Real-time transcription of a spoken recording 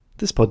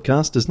This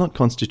podcast does not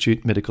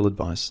constitute medical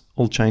advice.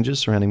 All changes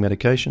surrounding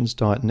medications,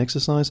 diet and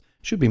exercise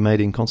should be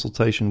made in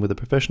consultation with a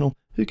professional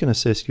who can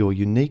assess your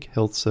unique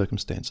health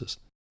circumstances.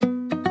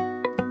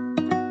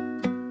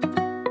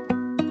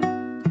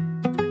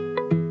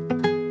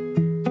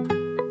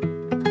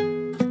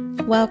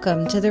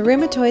 Welcome to the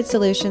Rheumatoid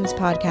Solutions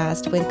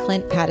podcast with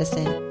Clint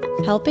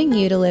Paddison, helping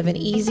you to live an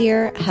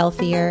easier,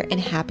 healthier,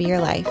 and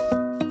happier life.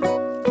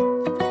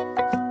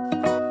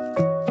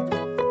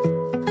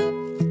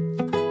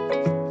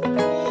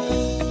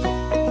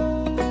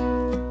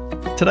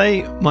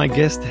 Today, my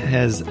guest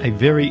has a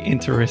very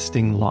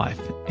interesting life.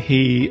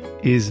 He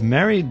is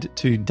married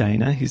to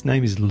Dana. His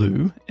name is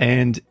Lou,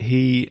 and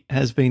he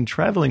has been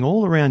traveling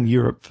all around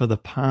Europe for the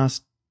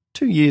past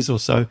 2 years or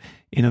so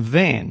in a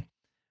van.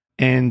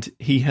 And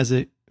he has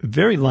a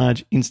very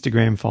large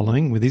Instagram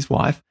following with his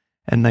wife,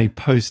 and they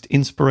post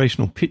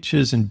inspirational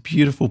pictures and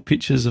beautiful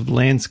pictures of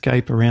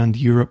landscape around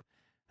Europe,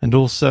 and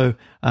also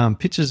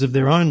pictures of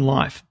their own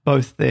life,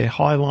 both their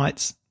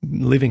highlights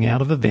living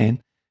out of a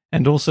van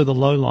and also the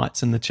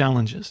lowlights and the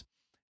challenges.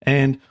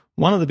 And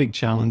one of the big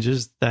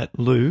challenges that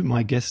Lou,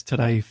 my guest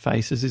today,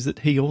 faces is that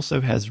he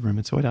also has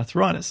rheumatoid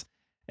arthritis.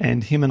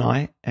 And him and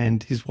I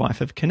and his wife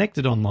have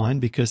connected online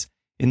because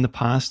in the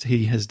past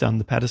he has done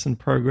the Paddison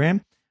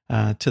Program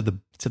to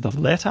the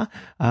letter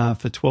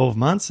for 12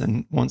 months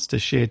and wants to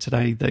share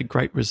today the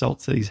great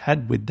results that he's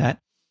had with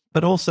that.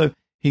 But also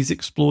he's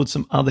explored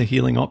some other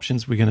healing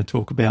options. We're going to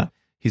talk about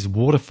his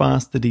water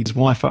fast that his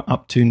wife are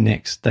up to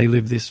next. They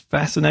live this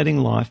fascinating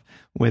life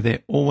where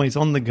they're always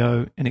on the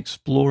go and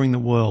exploring the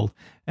world.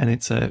 And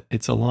it's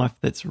a life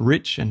that's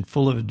rich and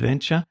full of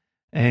adventure.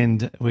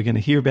 And we're going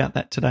to hear about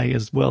that today,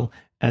 as well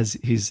as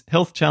his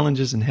health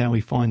challenges and how he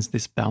finds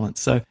this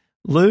balance. So,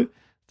 Lou,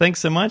 thanks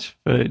so much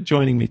for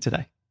joining me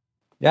today.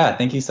 Yeah,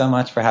 thank you so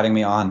much for having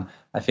me on.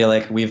 I feel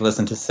like we've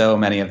listened to so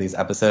many of these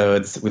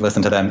episodes. We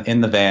listen to them in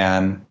the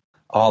van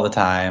all the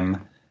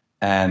time.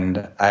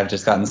 And I've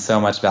just gotten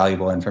so much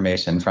valuable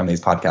information from these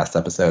podcast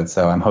episodes.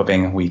 So I'm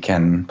hoping we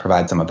can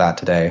provide some of that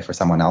today for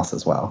someone else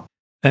as well.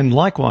 And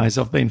likewise,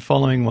 I've been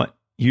following what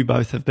you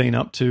both have been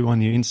up to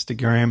on your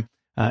Instagram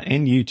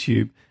and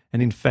YouTube.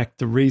 And in fact,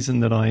 the reason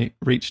that I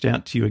reached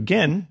out to you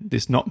again,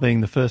 this not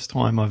being the first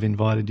time I've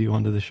invited you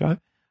onto the show,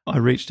 I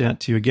reached out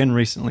to you again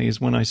recently is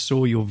when I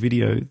saw your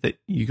video that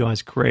you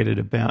guys created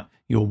about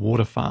your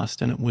water fast.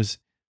 And it was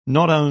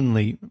not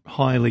only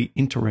highly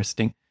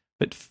interesting,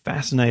 but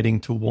fascinating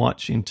to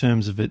watch in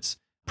terms of its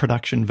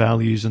production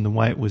values and the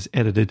way it was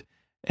edited.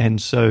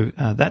 And so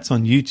that's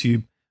on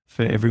YouTube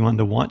for everyone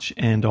to watch,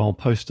 and I'll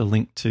post a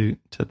link to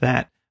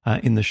that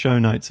in the show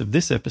notes of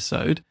this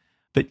episode.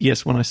 But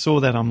yes, when I saw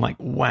that, I'm like,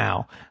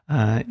 wow,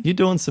 you're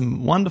doing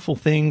some wonderful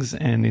things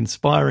and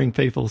inspiring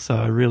people, so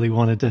I really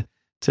wanted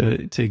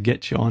to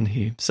get you on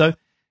here. So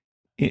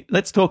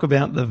let's talk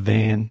about the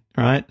van,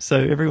 right? So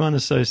everyone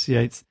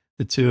associates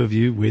the two of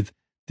you with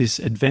this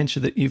adventure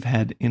that you've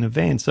had in a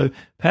van. So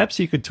perhaps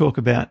you could talk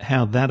about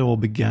how that all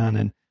began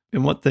and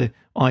what the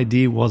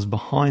idea was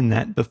behind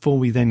that before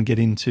we then get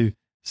into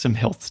some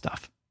health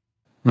stuff.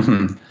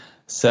 Mm-hmm.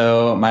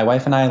 So my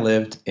wife and I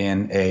lived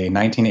in a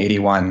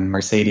 1981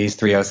 Mercedes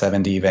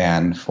 307D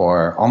van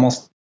for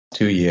almost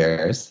 2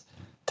 years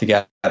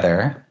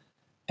together,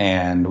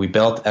 and we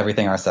built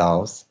everything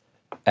ourselves.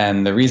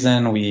 And the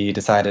reason we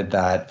decided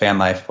that van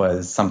life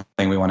was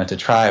something we wanted to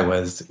try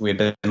was we'd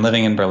been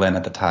living in Berlin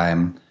at the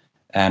time,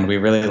 and we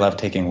really loved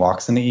taking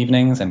walks in the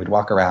evenings, and we'd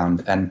walk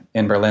around. And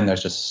in Berlin,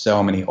 there's just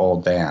so many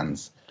old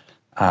vans.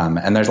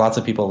 And there's lots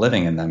of people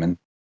living in them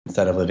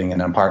instead of living in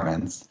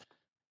apartments.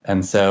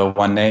 And so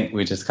one night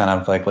we just kind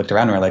of like looked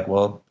around and we're like,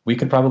 well, we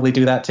could probably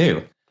do that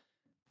too.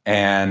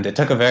 And it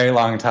took a very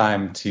long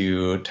time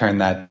to turn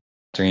that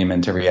dream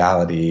into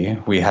reality.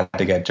 We had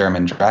to get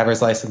German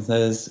driver's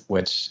licenses,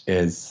 which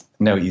is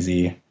no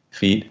easy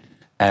feat.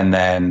 And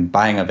then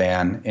buying a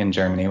van in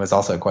Germany was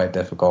also quite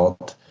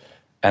difficult.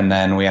 And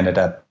then we ended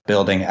up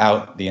building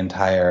out the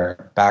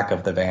entire back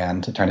of the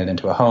van to turn it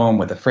into a home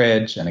with a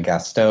fridge and a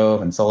gas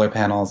stove and solar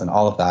panels and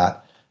all of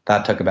that.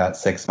 That took about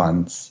 6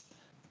 months.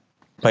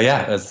 But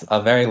yeah, it was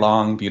a very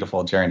long,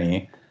 beautiful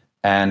journey.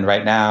 And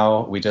right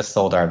now, we just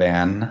sold our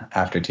van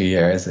after 2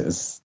 years. It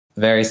was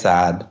very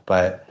sad,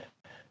 but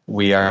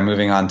we are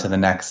moving on to the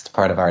next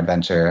part of our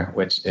adventure,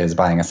 which is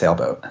buying a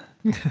sailboat.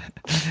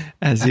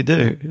 As you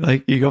do.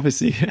 Like you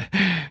obviously,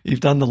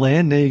 you've done the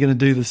land, now you're going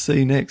to do the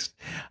sea next.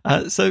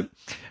 So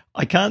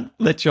I can't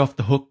let you off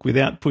the hook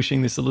without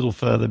pushing this a little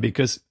further,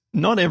 because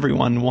not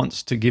everyone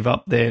wants to give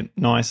up their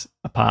nice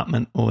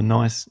apartment or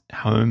nice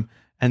home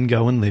and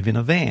go and live in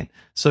a van.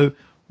 So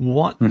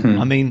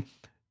I mean,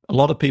 a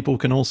lot of people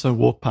can also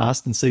walk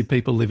past and see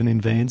people living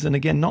in vans. And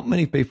again, not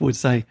many people would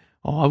say,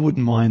 oh, I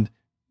wouldn't mind,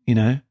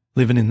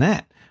 living in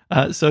that.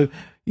 So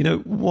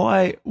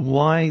why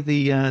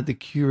the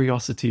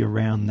curiosity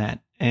around that,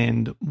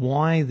 and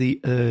why the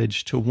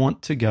urge to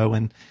want to go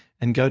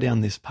and go down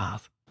this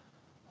path?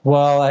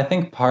 Well, I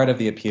think part of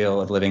the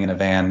appeal of living in a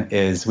van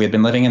is we had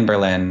been living in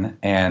Berlin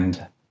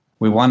and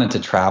we wanted to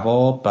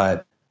travel,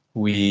 but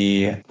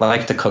we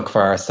like to cook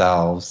for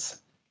ourselves.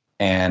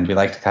 and we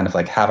like to kind of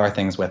like have our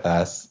things with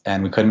us,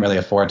 and we couldn't really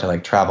afford to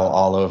like travel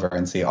all over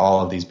and see all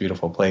of these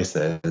beautiful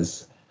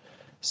places.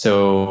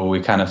 So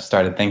we kind of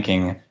started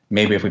thinking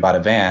maybe if we bought a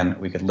van,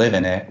 we could live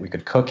in it, we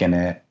could cook in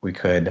it, we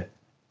could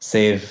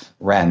save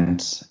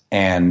rent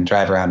and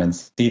drive around and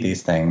see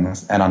these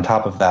things. And on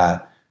top of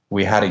that,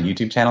 we had a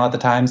YouTube channel at the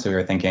time. So we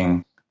were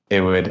thinking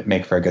it would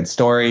make for a good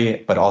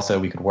story, but also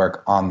we could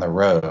work on the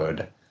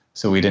road.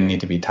 So we didn't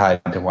need to be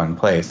tied to one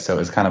place. So it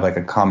was kind of like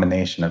a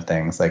combination of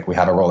things. Like we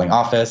have a rolling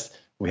office,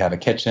 we have a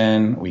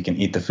kitchen, we can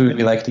eat the food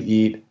we like to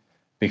eat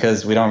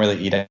because we don't really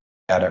eat out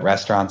at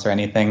restaurants or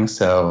anything.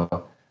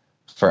 So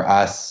for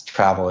us,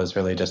 travel is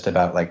really just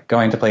about like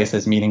going to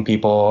places, meeting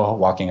people,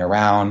 walking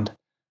around.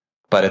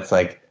 But it's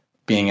like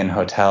being in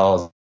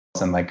hotels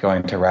and like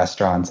going to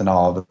restaurants and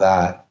all of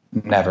that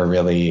never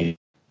really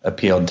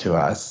appealed to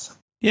us.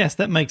 Yes,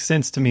 that makes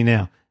sense to me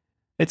now.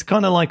 It's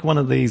kind of like one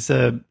of these,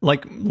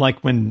 like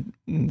when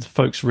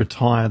folks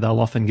retire,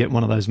 they'll often get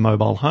one of those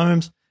mobile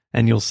homes,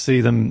 and you'll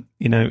see them,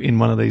 in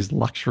one of these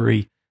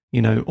luxury,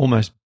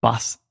 almost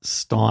bus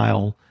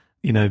style,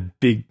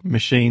 big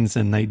machines,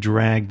 and they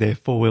drag their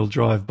 4-wheel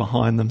drive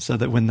behind them so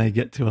that when they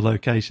get to a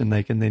location,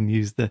 they can then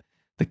use the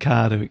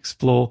car to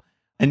explore.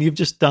 And you've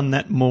just done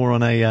that more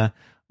on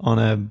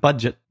a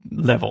budget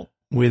level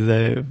with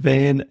a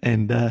van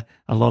and a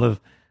lot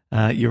of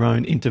your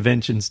own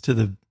interventions to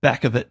the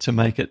back of it to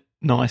make it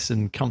nice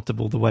and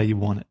comfortable the way you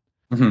want it.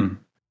 Mm-hmm.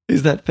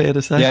 Is that fair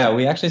to say? Yeah,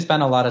 we actually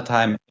spent a lot of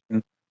time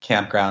in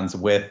campgrounds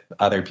with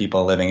other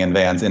people living in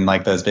vans, in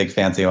like those big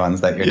fancy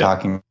ones that you're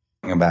talking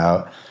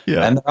about.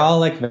 Yeah. And they're all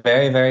like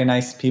very, very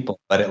nice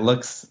people, but it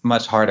looks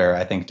much harder,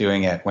 I think,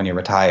 doing it when you're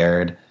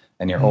retired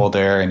and you're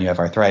older and you have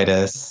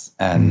arthritis.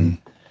 And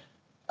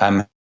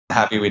I'm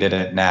happy we did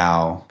it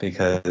now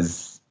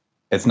because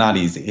it's not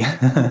easy.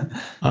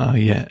 Oh,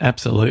 yeah,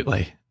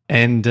 absolutely.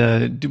 And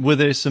were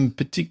there some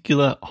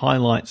particular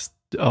highlights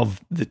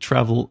of the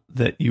travel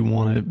that you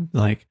want to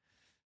like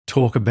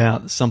talk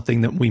about,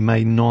 something that we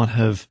may not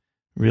have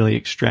really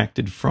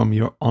extracted from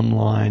your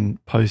online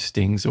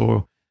postings,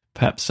 or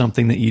perhaps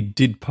something that you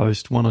did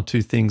post, one or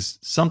two things,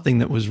 something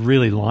that was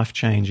really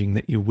life-changing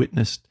that you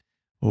witnessed,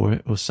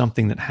 or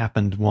something that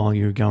happened while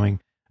you were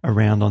going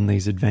around on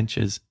these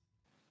adventures?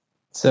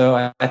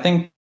 So I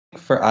think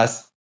for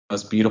us, the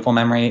most beautiful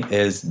memory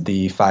is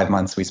the 5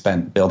 months we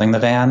spent building the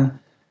van.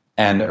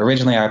 And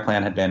originally our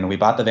plan had been, we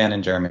bought the van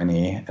in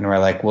Germany and we're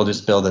like, we'll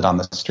just build it on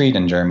the street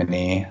in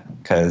Germany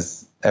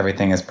because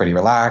everything is pretty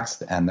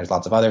relaxed and there's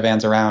lots of other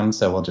vans around.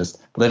 So we'll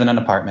just live in an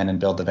apartment and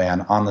build the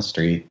van on the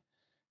street.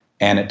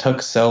 And it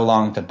took so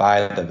long to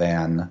buy the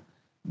van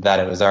that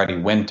it was already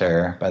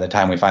winter by the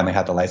time we finally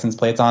had the license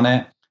plates on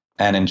it.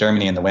 And in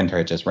Germany in the winter,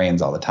 it just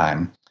rains all the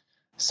time.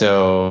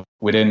 So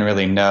we didn't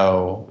really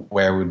know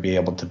where we'd be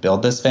able to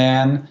build this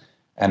van.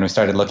 And we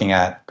started looking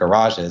at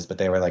garages, but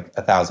they were like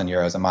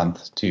 €1,000 a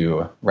month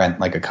to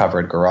rent like a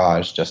covered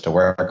garage just to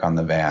work on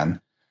the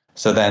van.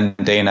 So then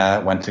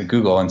Dana went to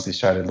Google and she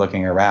started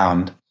looking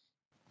around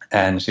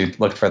and she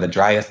looked for the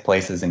driest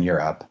places in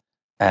Europe.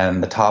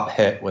 And the top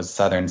hit was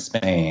southern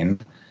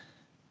Spain.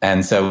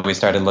 And so we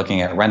started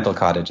looking at rental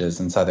cottages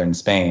in southern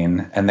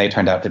Spain, and they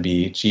turned out to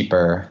be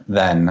cheaper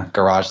than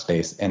garage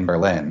space in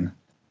Berlin.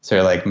 So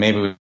you're like,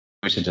 maybe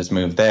we should just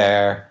move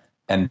there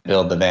and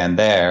build the van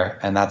there.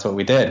 And that's what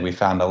we did. We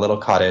found a little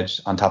cottage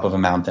on top of a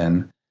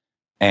mountain,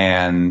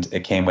 and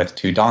it came with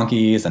 2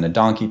 donkeys and a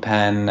donkey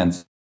pen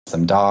and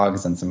some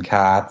dogs and some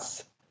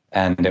cats.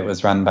 And it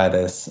was run by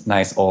this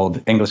nice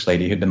old English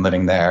lady who'd been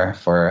living there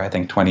for, I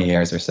think, 20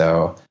 years or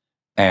so.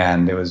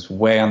 And it was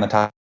way on the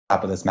top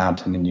of this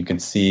mountain, and you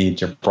could see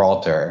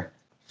Gibraltar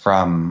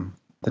from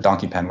the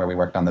donkey pen where we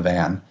worked on the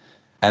van.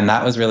 And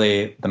that was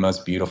really the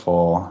most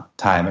beautiful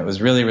time. It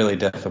was really, really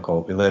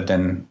difficult.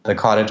 The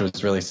cottage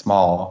was really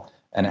small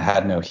and it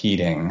had no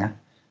heating.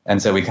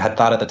 And so we had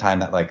thought at the time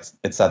that like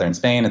it's southern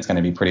Spain, it's going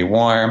to be pretty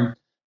warm.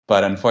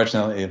 But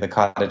unfortunately, the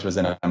cottage was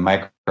in a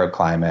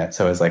microclimate.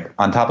 So it was like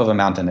on top of a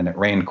mountain and it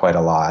rained quite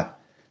a lot.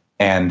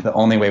 And the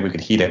only way we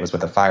could heat it was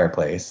with a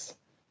fireplace.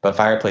 But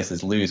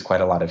fireplaces lose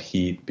quite a lot of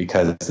heat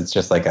because it's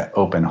just like an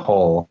open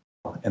hole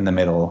in the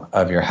middle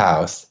of your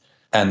house.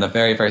 And the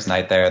very first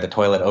night there, the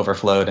toilet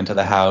overflowed into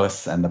the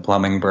house and the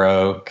plumbing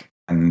broke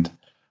and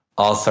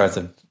all sorts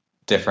of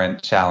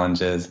different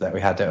challenges that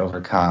we had to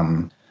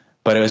overcome.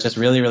 But it was just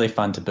really, really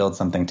fun to build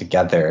something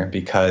together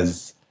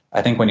because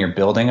I think when you're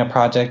building a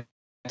project,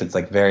 it's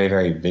like very,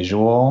 very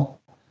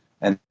visual.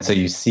 And so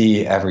you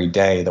see every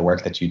day the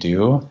work that you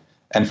do.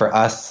 And for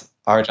us,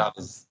 our job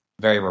is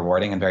very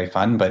rewarding and very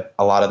fun, but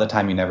a lot of the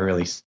time you never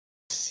really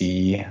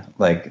see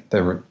like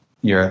the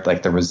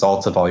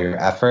results of all your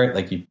effort.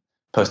 Like you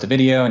post a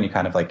video and you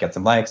kind of like get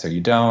some likes or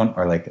you don't,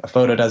 or like a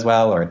photo does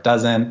well or it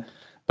doesn't,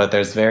 but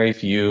there's very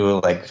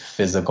few like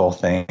physical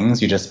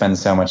things. You just spend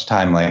so much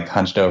time like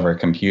hunched over a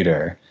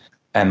computer,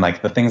 and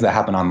like the things that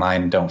happen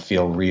online don't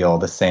feel real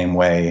the same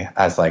way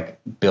as like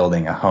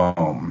building a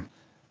home,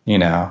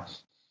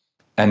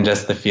 And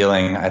just the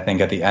feeling, I think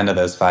at the end of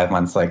those 5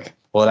 months, like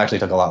well, it actually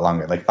took a lot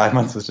longer. Like 5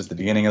 months was just the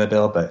beginning of the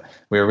build, but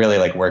we were really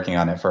like working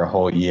on it for a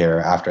whole year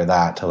after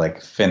that to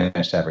like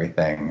finish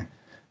everything.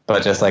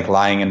 But just like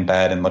lying in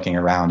bed and looking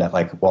around at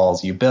like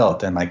walls you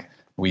built, and like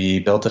we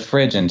built a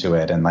fridge into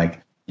it, and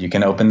like you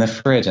can open the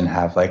fridge and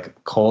have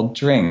like cold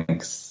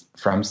drinks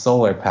from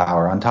solar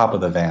power on top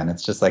of the van.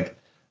 It's just like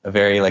a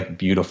very like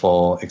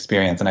beautiful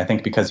experience. And I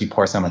think because you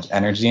pour so much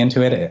energy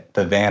into it,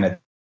 the van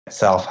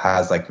itself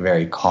has like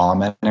very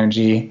calm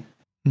energy.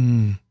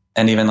 Mm.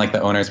 And even like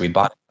the owners we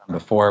bought it from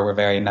before were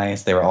very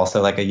nice. They were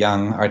also like a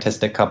young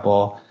artistic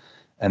couple,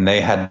 and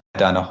they had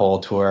done a whole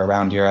tour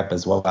around Europe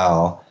as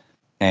well.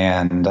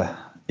 And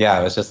yeah,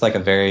 it was just like a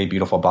very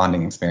beautiful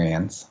bonding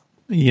experience.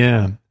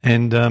 Yeah.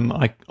 And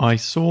I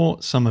saw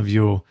some of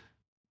your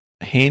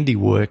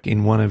handiwork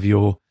in one of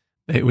your,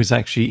 it was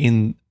actually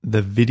in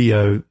the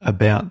video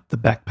about the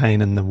back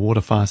pain and the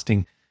water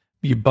fasting.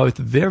 You're both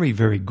very,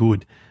 very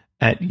good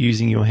at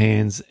using your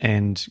hands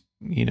and,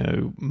 you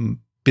know,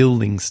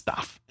 building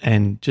stuff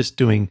and just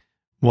doing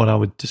what I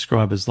would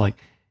describe as like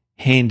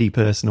handy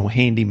person or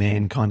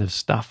handyman kind of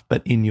stuff,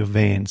 but in your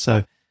van.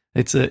 So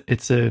it's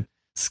a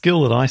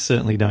skill that I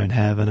certainly don't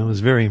have, and it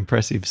was very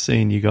impressive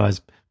seeing you guys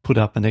put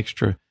up an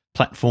extra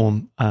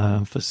platform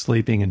for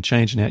sleeping and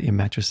changing out your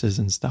mattresses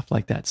and stuff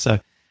like that. So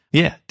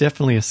yeah,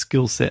 definitely a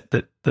skill set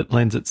that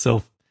lends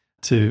itself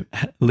to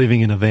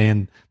living in a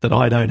van that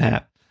I don't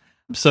have.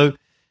 So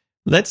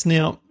let's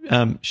now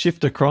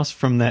shift across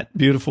from that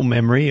beautiful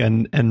memory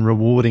and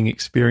rewarding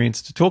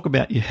experience to talk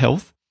about your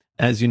health.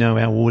 As you know,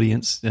 our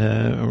audience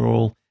are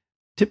all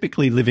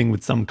typically living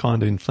with some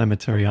kind of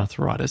inflammatory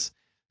arthritis.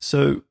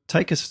 So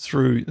take us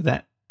through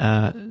that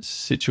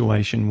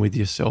situation with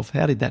yourself.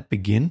 How did that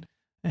begin?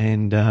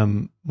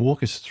 And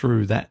walk us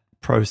through that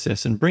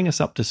process and bring us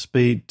up to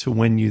speed to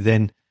when you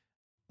then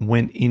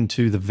went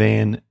into the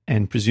van,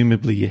 and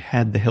presumably you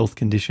had the health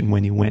condition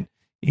when you went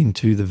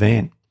into the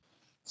van.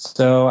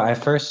 So I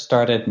first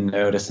started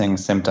noticing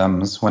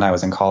symptoms when I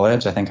was in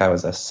college. I think I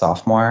was a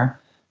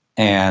sophomore,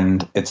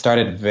 and it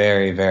started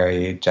very,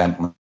 very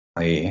gently.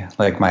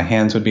 Like my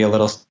hands would be a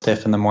little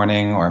stiff in the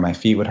morning, or my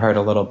feet would hurt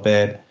a little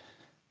bit.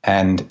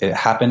 And it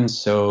happened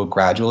so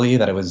gradually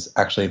that it was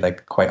actually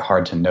like quite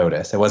hard to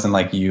notice. It wasn't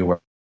like you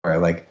were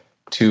like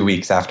 2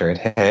 weeks after it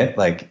hit,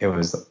 like it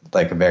was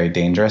like a very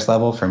dangerous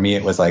level. For me,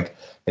 it was like,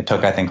 it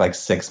took, I think like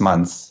 6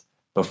 months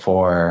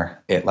before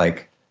it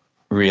like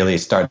really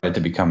started to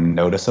become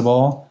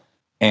noticeable.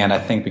 And I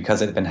think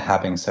because it had been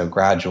happening so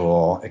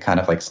gradual, it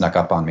kind of like snuck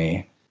up on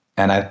me.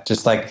 And I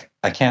just like,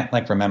 I can't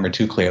like remember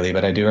too clearly,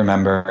 but I do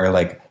remember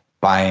like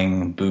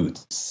buying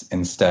boots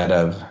instead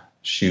of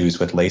shoes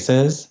with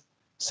laces,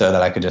 so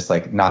that I could just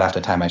like not have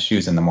to tie my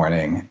shoes in the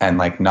morning, and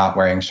like not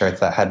wearing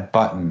shirts that had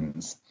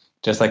buttons.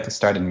 Just like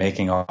started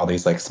making all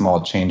these like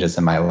small changes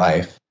in my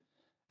life.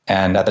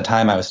 And at the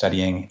time I was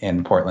studying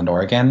in Portland,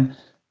 Oregon.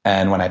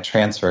 And when I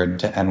transferred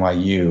to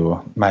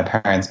NYU, my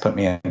parents put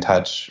me in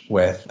touch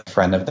with a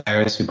friend of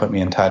theirs who put me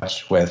in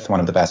touch with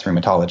one of the best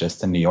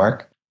rheumatologists in New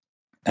York.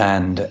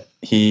 And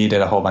he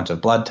did a whole bunch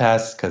of blood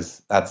tests,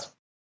 because that's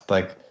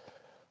like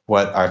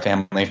what our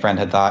family friend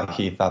had thought.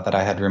 He thought that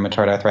I had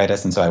rheumatoid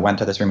arthritis. And so I went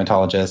to this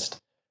rheumatologist,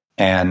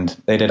 and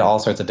they did all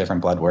sorts of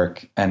different blood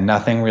work, and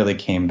nothing really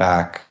came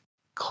back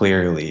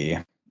clearly.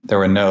 There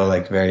were no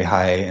like very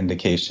high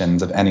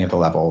indications of any of the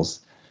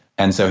levels.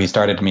 And so he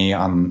started me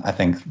on, I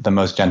think, the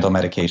most gentle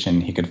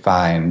medication he could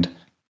find,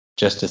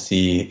 just to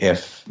see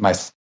if my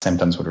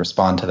symptoms would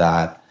respond to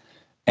that.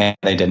 And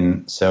they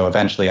didn't. So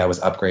eventually I was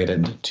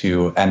upgraded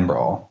to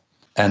Enbrel.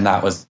 And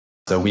that was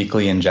a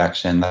weekly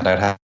injection that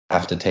I'd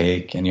have to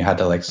take, and you had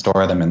to like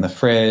store them in the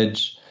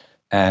fridge.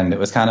 And it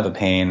was kind of a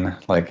pain,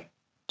 like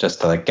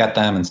just to like get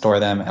them and store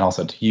them and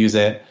also to use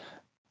it.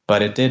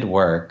 But it did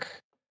work.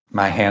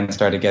 My hands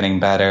started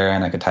getting better,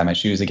 and I could tie my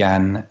shoes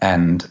again.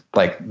 And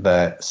like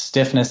the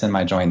stiffness in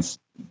my joints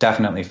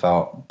definitely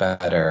felt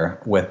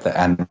better with the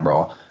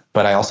Enbrel.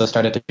 But I also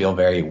started to feel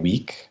very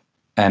weak,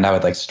 and I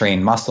would like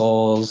strain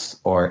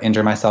muscles or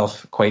injure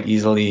myself quite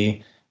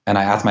easily. And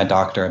I asked my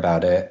doctor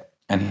about it,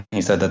 and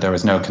he said that there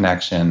was no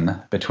connection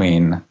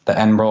between the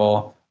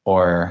Enbrel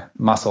or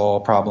muscle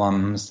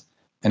problems.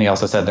 And he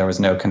also said there was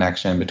no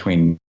connection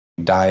between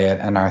diet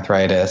and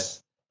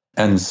arthritis.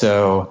 And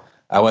so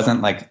I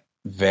wasn't like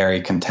very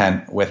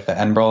content with the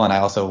Enbrel. And I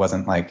also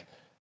wasn't like,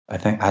 I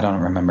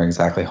don't remember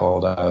exactly how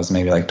old I was,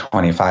 maybe like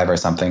 25 or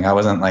something. I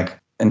wasn't like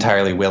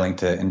entirely willing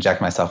to inject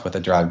myself with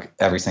a drug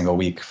every single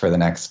week for the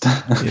next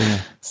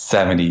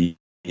 70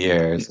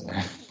 years,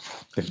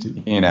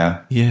 50, you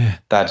know. Yeah.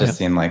 That just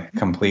seemed like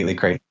completely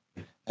crazy.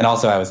 And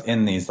also I was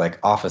in these like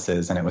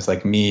offices, and it was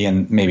like me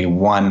and maybe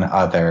one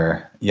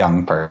other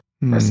young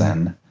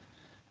person.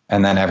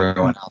 And then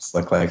everyone else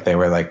looked like they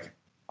were like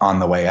on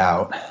the way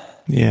out.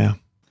 Yeah.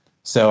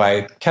 So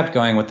I kept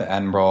going with the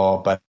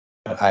Enbrel, but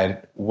I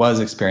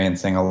was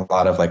experiencing a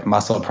lot of like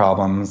muscle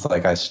problems.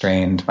 Like I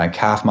strained my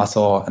calf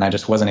muscle, and I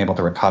just wasn't able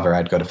to recover.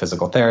 I'd go to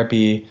physical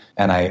therapy,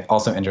 and I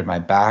also injured my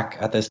back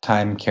at this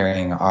time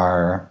carrying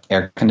our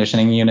air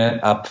conditioning unit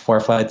up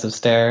 4 flights of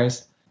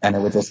stairs. And it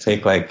would just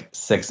take like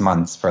 6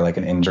 months for like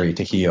an injury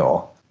to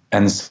heal.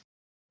 And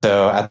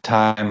so at the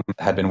time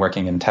had been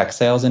working in tech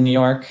sales in New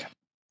York,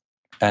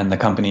 and the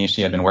company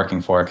she had been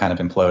working for kind of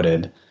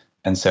imploded.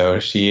 And so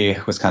she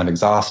was kind of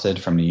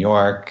exhausted from New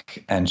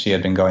York, and she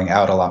had been going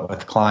out a lot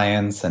with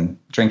clients and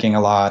drinking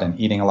a lot and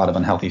eating a lot of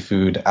unhealthy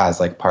food as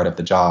like part of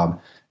the job.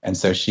 And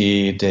so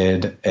she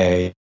did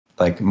a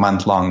like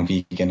month-long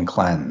vegan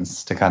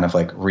cleanse to kind of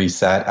like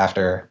reset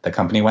after the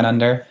company went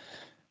under.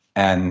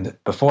 And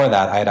before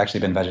that, I had actually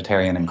been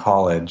vegetarian in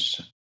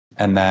college.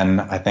 And then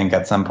I think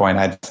at some point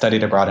I'd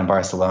studied abroad in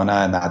Barcelona,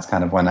 and that's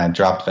kind of when I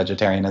dropped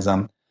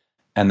vegetarianism.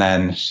 And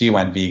then she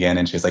went vegan,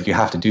 and she was like, you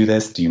have to do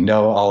this. Do you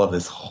know all of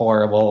this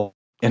horrible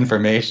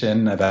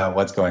information about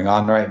what's going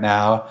on right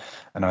now?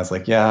 And I was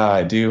like, yeah,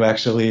 I do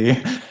actually.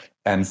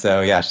 And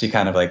so, yeah, she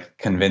kind of like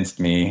convinced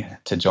me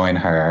to join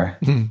her.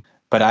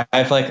 But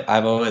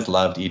I've always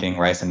loved eating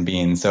rice and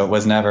beans. So it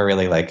was never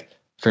really like,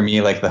 for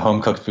me, like the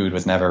home cooked food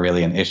was never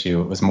really an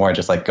issue. It was more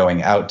just like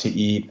going out to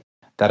eat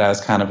that I was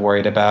kind of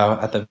worried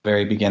about at the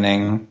very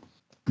beginning.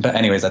 But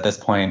anyways, at this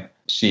point,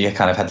 she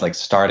kind of had like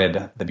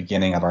started the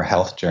beginning of our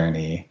health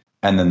journey.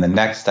 And then the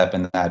next step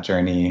in that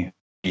journey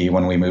be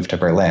when we moved to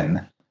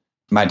Berlin.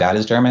 My dad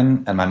is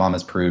German and my mom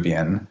is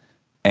Peruvian.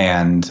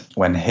 And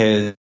when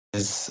his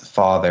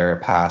father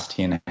passed,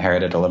 he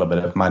inherited a little bit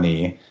of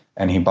money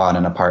and he bought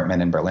an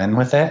apartment in Berlin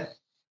with it.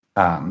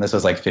 This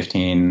was like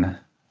 15,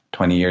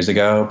 20 years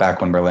ago, back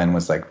when Berlin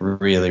was like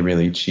really,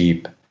 really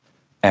cheap.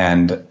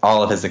 And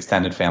all of his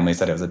extended family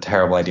said it was a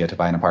terrible idea to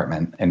buy an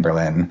apartment in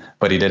Berlin,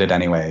 but he did it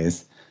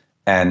anyways.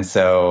 And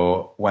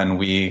so when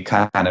we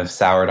kind of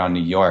soured on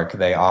New York,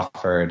 they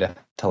offered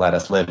to let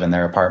us live in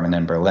their apartment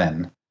in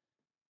Berlin.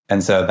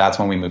 And so that's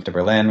when we moved to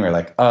Berlin. We were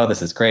like, oh,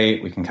 this is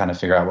great. We can kind of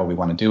figure out what we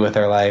want to do with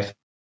our life.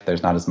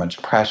 There's not as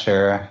much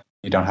pressure.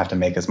 You don't have to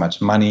make as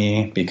much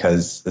money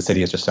because the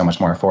city is just so much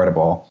more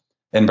affordable.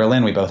 In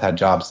Berlin, we both had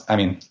jobs.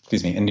 In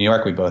New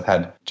York, we both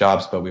had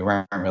jobs, but we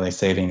weren't really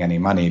saving any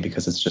money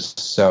because it's just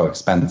so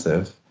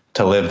expensive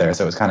to live there.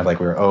 So it was kind of like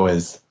we were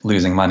always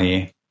losing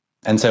money.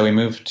 And so we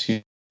moved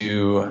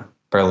to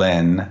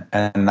Berlin,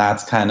 and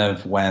that's kind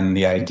of when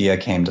the idea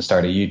came to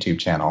start a YouTube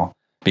channel.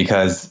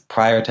 Because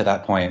prior to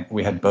that point,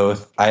 I had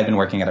been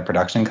working at a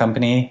production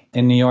company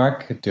in New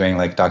York doing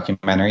like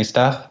documentary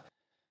stuff.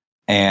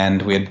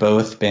 And we had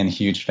both been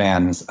huge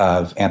fans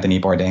of Anthony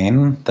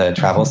Bourdain, the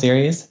travel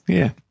series.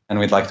 Yeah. And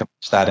we'd like to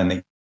watch that in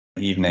the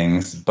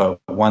evenings. But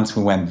once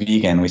we went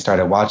vegan, we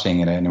started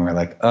watching it and we were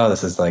like, oh,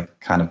 this is like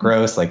kind of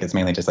gross. Like it's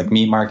mainly just like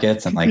meat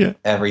markets and like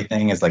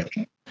everything is like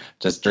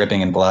just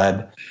dripping in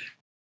blood.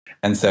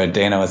 And so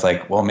Dana was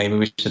like, well, maybe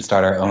we should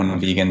start our own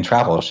vegan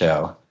travel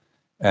show.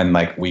 And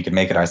like we could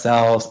make it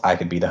ourselves. I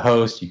could be the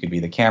host. You could be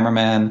the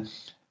cameraman.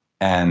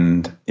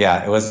 And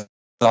yeah, it was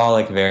all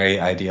like very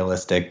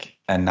idealistic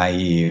and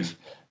naive.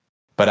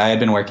 But I had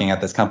been working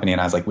at this company and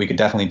I was like, we could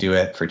definitely do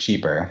it for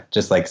cheaper.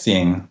 Just like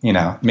seeing,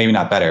 maybe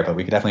not better, but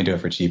we could definitely do it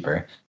for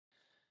cheaper.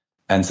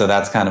 And so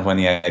that's kind of when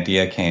the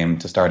idea came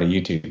to start a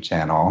YouTube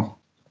channel.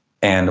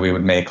 And we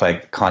would make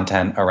like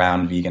content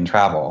around vegan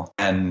travel.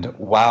 And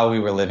while we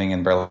were living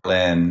in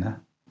Berlin,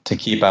 to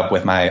keep up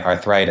with my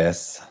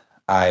arthritis,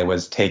 I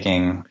was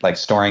storing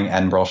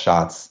Enbrel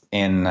shots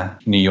in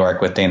New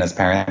York with Dana's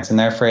parents in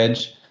their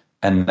fridge.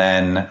 And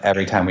then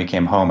every time we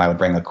came home, I would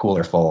bring a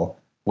cooler full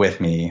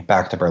with me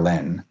back to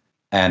Berlin.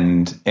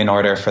 And in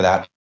order for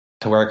that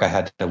to work, I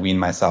had to wean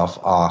myself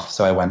off.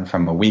 So I went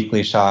from a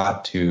weekly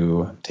shot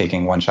to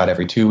taking one shot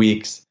every 2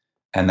 weeks,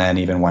 and then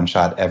even one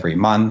shot every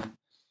month.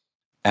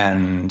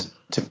 And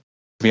to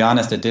be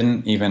honest, it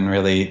didn't even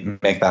really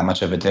make that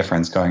much of a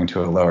difference going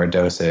to a lower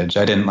dosage.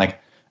 I didn't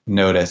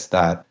notice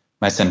that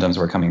my symptoms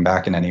were coming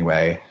back in any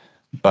way.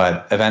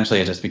 But eventually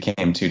it just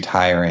became too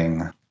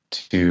tiring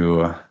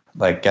to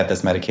get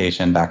this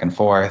medication back and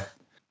forth.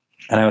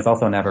 And I was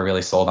also never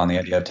really sold on the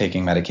idea of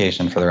taking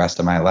medication for the rest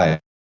of my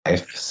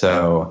life.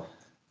 So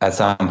at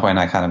some point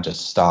I kind of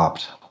just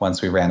stopped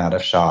once we ran out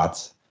of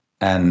shots.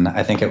 And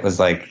I think it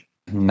was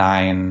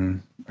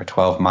 9 or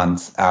 12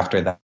 months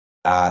after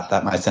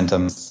that my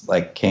symptoms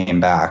came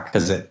back,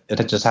 because it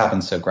had just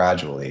happened so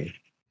gradually.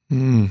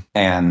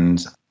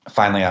 And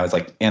finally I was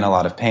in a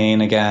lot of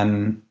pain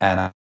again.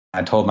 And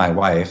I told my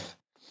wife.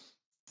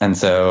 And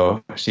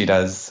so she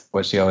does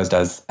what she always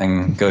does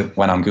and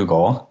went on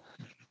Google.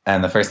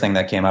 And the first thing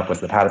that came up was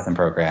the Paddison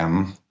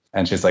Program.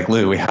 And she's like,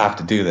 Lou, we have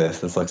to do this.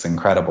 This looks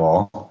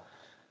incredible.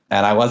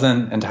 And I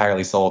wasn't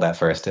entirely sold at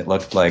first. It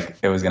looked like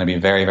it was going to be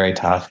very, very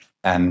tough.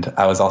 And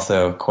I was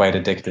also quite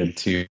addicted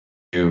to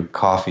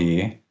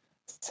coffee.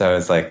 So I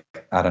was like,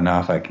 I don't know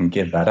if I can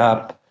give that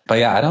up. But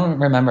yeah, I don't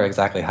remember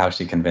exactly how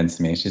she convinced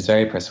me. She's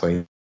very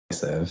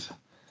persuasive.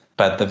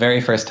 But the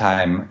very first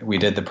time we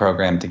did the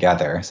program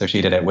together, so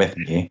she did it with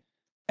me,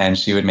 and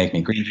she would make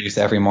me green juice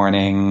every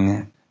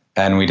morning.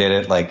 And we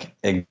did it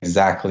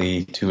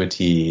exactly to a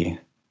T,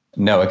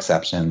 no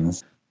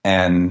exceptions.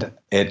 And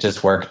it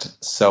just worked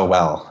so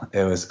well.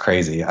 It was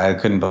crazy. I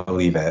couldn't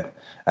believe it.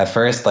 At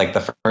first,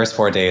 the first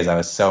 4 days, I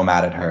was so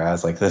mad at her. I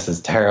was like, this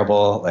is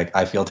terrible.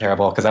 I feel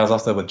terrible. Because I was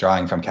also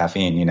withdrawing from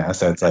caffeine,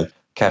 So it's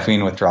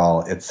caffeine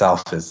withdrawal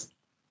itself is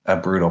a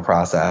brutal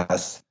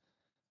process.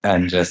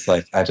 and just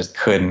like I just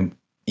couldn't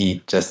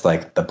eat just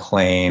like the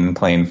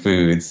plain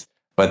foods.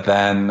 But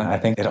then I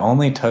think it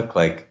only took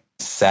like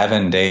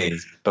 7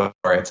 days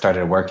before it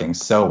started working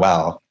so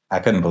well. I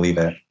couldn't believe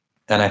it.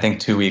 And I think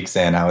 2 weeks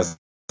in, I was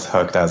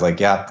hooked. I was like,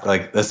 yeah,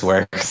 like this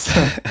works.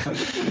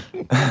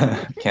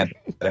 Can't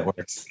believe that it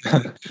works.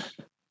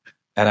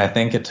 And I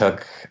think it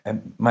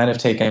might have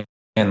taken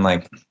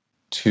like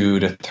 2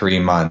 to 3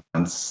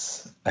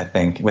 months. I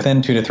think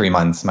within 2 to 3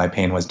 months, my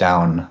pain was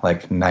down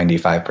like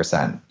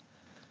 95%.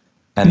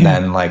 And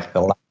then like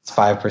the last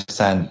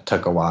 5%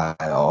 took a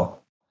while.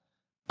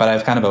 But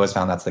I've kind of always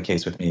found that's the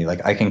case with me.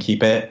 Like I can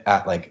keep it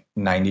at like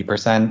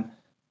 90%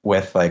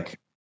 with like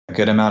a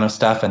good amount of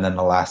stuff. And then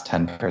the last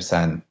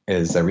 10%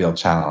 is a real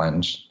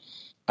challenge.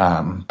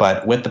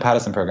 But with the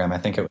Paddison program, I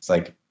think it was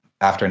like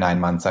after 9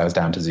 months, I was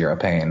down to zero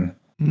pain.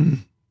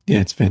 Yeah,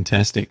 it's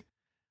fantastic.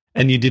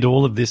 And you did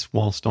all of this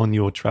whilst on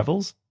your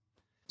travels?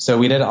 So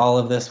we did all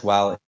of this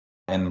while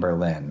in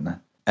Berlin.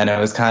 And it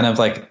was kind of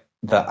like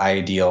the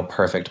ideal,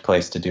 perfect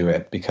place to do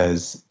it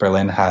because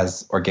Berlin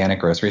has organic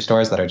grocery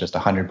stores that are just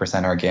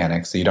 100%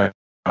 organic. So you don't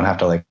have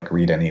to like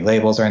read any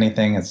labels or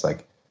anything. It's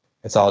like,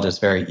 it's all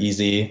just very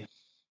easy.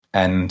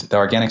 And the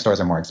organic stores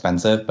are more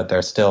expensive, but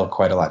they're still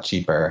quite a lot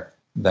cheaper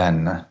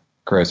than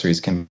groceries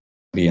can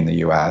be in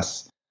the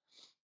US.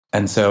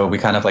 And so we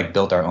kind of like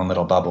built our own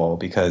little bubble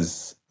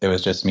because it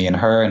was just me and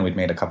her, and we'd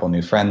made a couple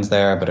new friends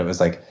there, but it was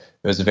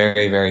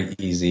very, very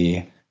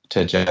easy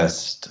to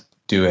just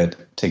do it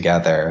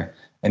together.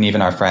 And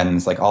even our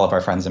friends, like all of our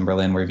friends in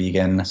Berlin were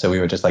vegan. So we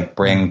would just like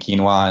bring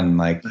quinoa and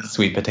like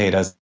sweet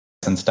potatoes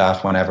and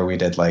stuff whenever we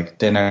did like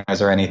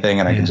dinners or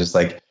anything. And I could just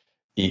like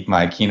eat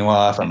my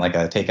quinoa from like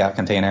a takeout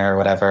container or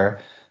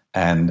whatever.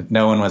 And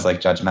no one was like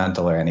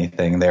judgmental or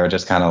anything. They were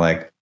just kind of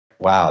like,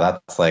 wow,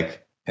 that's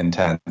like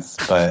intense.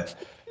 But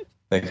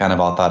they kind of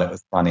all thought it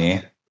was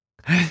funny.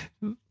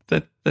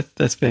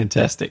 That's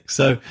fantastic.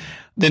 So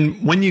then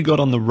when you got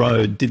on the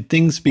road, did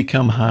things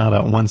become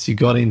harder once you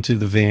got into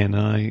the van?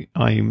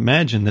 I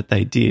imagine that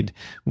they did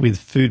with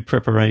food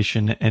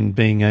preparation and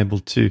being able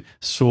to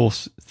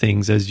source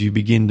things as you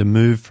begin to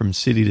move from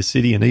city to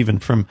city and even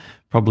from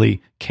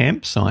probably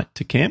campsite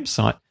to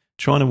campsite,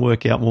 trying to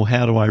work out, well,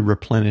 how do I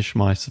replenish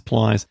my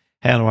supplies?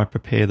 How do I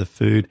prepare the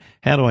food?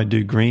 How do I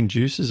do green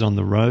juices on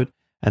the road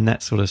and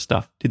that sort of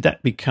stuff? Did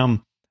that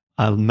become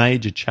a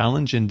major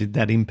challenge and did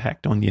that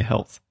impact on your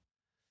health?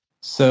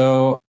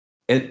 So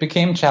it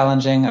became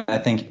challenging, I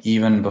think,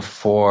 even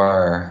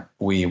before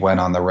we went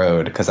on the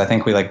road, because I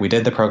think we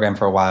did the program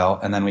for a while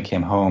and then we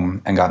came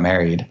home and got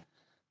married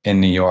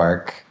in New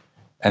York.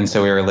 And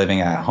so we were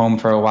living at home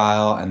for a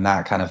while, and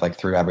that kind of like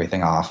threw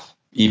everything off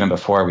even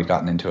before we'd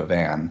gotten into a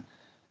van.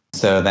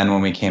 So then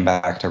when we came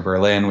back to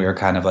Berlin, we were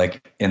kind of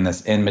like in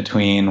this in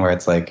between where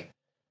it's like,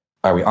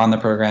 are we on the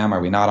program?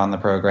 Are we not on the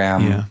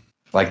program? Yeah.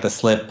 Like the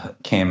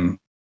slip came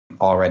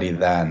already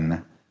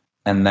then.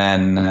 And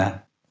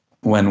then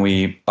when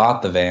we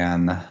bought the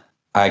van,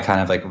 I kind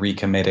of like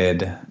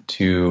recommitted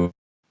to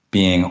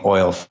being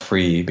oil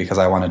free because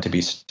I wanted to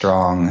be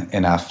strong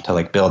enough to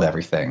like build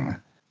everything.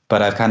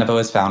 But I've kind of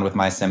always found with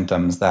my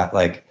symptoms that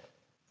like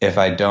if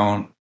I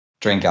don't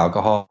drink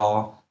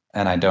alcohol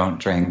and I don't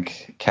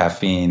drink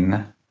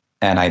caffeine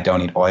and I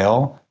don't eat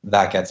oil,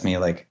 that gets me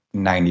like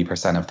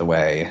 90% of the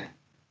way.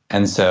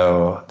 And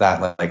so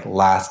that like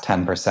last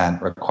 10%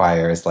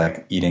 requires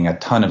like eating a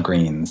ton of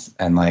greens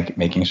and like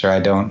making sure I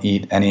don't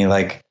eat any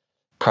like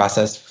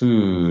processed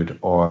food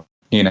or,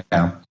 you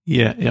know.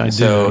 Yeah, I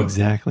do.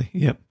 Exactly.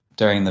 Yep.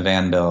 During the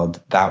van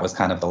build, that was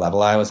kind of the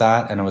level I was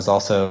at. And it was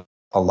also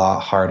a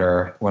lot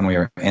harder when we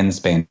were in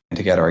Spain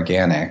to get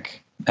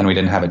organic and we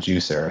didn't have a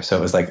juicer. So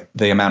it was like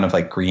the amount of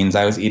like greens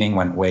I was eating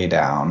went way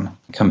down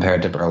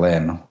compared to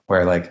Berlin,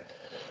 where like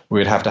we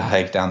would have to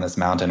hike down this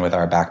mountain with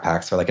our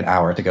backpacks for like an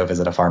hour to go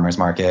visit a farmer's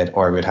market,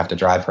 or we would have to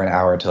drive for an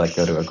hour to like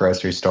go to a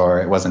grocery store.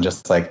 It wasn't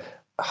just like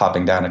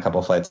hopping down a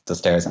couple flights of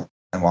stairs and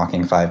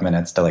walking 5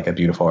 minutes to like a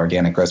beautiful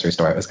organic grocery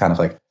store. It was kind of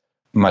like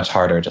much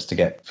harder just to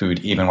get food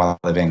even while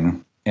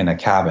living in a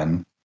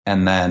cabin.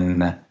 And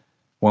then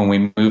when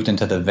we moved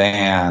into the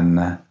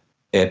van,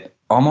 it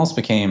almost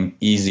became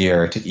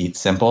easier to eat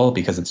simple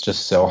because it's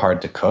just so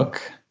hard to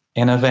cook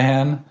in a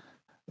van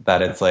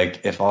that it's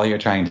like if all you're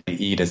trying to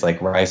eat is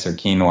like rice or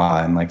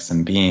quinoa and like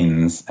some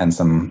beans and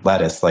some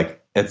lettuce,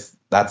 like that's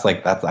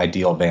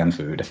ideal van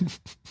food.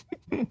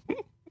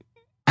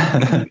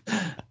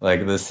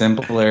 Like the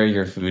simpler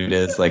your food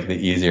is, like the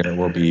easier it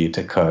will be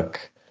to cook.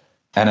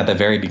 And at the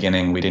very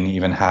beginning, we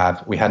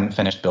hadn't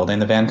finished building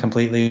the van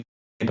completely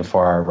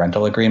before our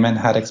rental agreement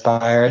had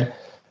expired.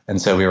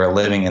 And so we were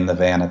living in the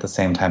van at the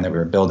same time that we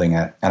were building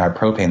it, and our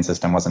propane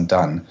system wasn't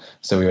done.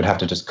 So we would have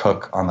to just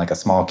cook on like a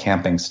small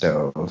camping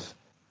stove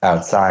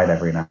outside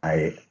every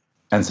night.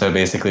 And so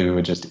basically we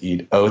would just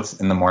eat oats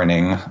in the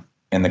morning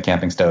in the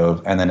camping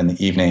stove, and then in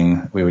the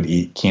evening we would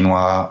eat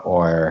quinoa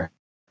or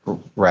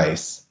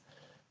rice,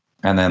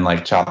 and then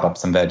like chop up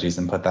some veggies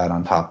and put that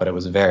on top. But it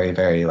was very,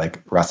 very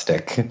like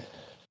rustic.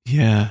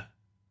 Yeah.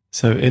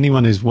 So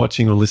anyone who's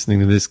watching or listening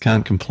to this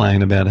can't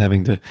complain about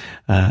having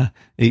to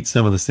eat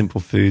some of the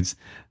simple foods,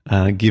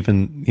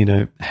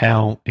 given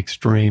how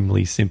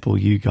extremely simple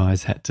you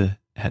guys had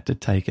to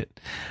take it.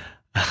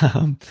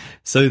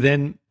 So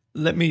then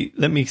let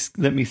me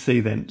see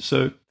then.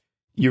 So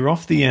you're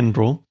off the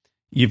Enbrel.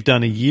 You've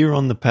done a year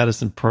on the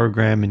Paddison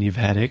program, and you've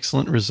had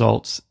excellent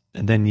results.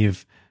 And then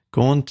you've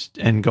gone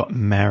and got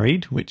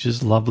married, which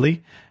is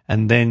lovely.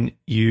 And then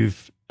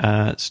you've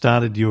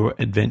started your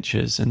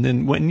adventures. And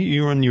then when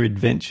you're on your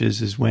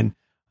adventures is when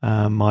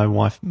my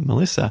wife,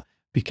 Melissa,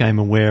 became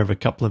aware of a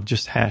couple of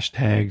just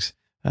hashtags,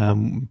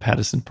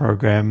 Paddison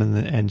program.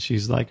 And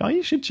she's like, oh,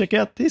 you should check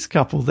out this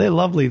couple. They're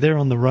lovely. They're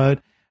on the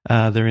road.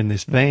 They're in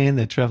this van.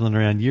 They're traveling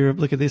around Europe.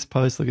 Look at this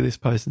post. Look at this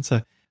post. And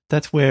so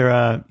that's where,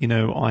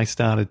 I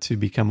started to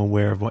become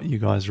aware of what you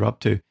guys are up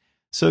to.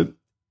 So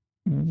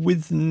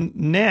with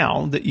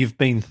now that you've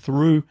been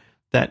through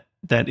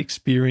that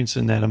experience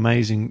and that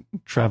amazing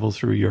travel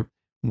through Europe,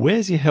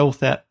 where's your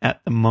health at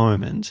the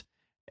moment,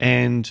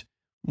 and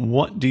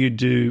what do you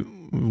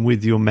do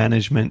with your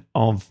management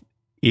of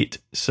it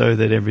so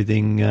that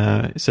everything,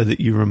 so that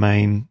you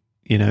remain,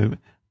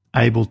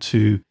 able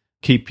to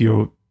keep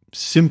your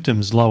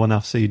symptoms low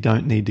enough so you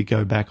don't need to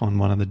go back on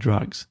one of the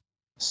drugs?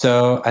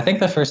 So I think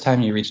the first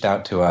time you reached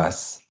out to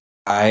us,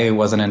 I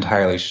wasn't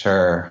entirely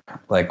sure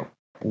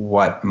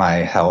what my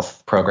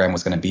health program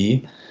was going to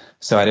be.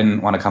 So I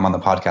didn't want to come on the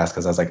podcast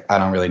because I was like, I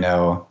don't really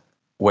know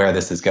where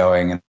this is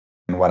going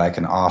and what I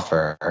can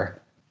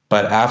offer.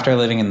 But after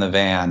living in the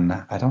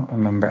van, I don't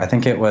remember, I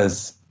think it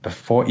was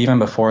even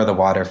before the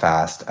water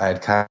fast,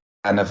 I'd kind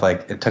of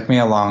it took me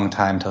a long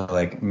time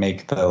to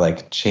make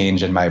the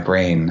change in my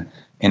brain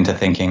into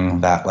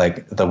thinking that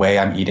the way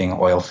I'm eating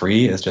oil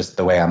free is just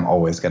the way I'm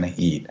always going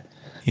to eat.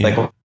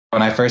 Yeah.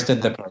 When I first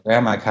did the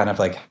program, I kind of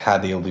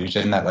had the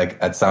illusion that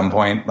at some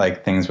point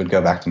things would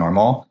go back to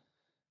normal.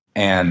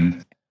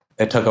 And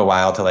it took a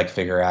while to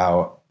figure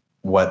out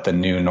what the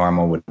new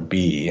normal would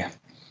be.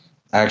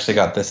 I actually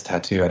got this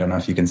tattoo. I don't know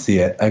if you can see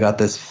it. I got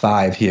this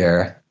 5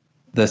 here.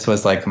 This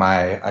was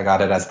I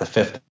got it as the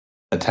 5th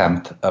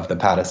attempt of the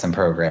Paddison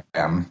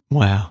program.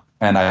 Wow.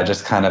 And I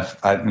just I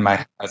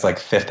was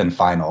 5th and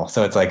final.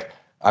 So it's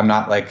I'm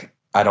not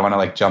I don't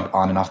want to jump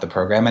on and off the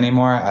program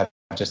anymore. I've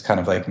just kind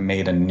of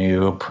made a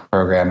new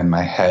program in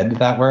my head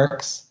that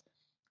works.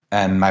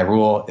 And my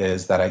rule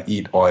is that I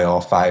eat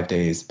oil 5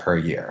 days per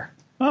year.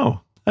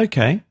 Oh,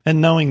 okay.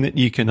 And knowing that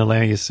you can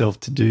allow yourself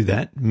to do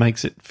that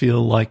makes it feel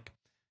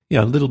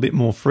a little bit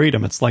more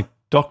freedom. It's like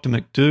Dr.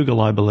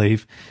 McDougall, I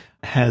believe,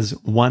 has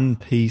 1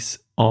 piece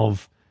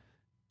of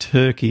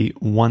turkey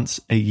once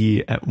a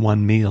year at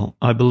 1 meal,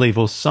 I believe,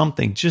 or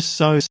something, just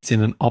so it's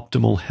in an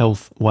optimal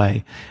health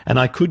way. And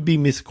I could be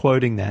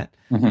misquoting that,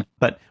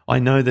 but I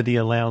know that he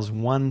allows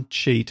 1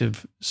 cheat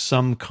of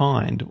some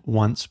kind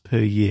once per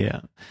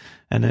year.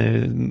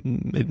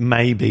 And it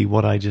may be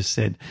what I just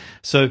said.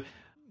 So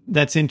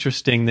that's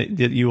interesting that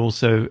you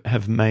also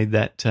have made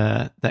that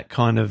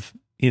kind of,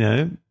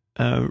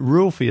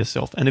 rule for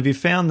yourself. And have you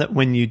found that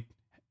when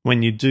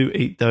you do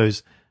eat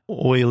those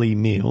oily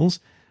meals,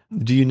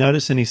 do you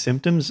notice any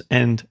symptoms?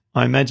 And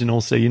I imagine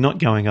also you're not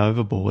going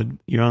overboard.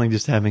 You're only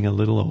just having a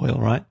little oil,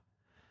 right?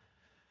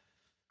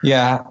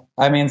 Yeah.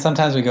 I mean,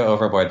 sometimes we go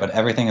overboard, but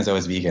everything is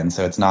always vegan.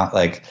 So it's not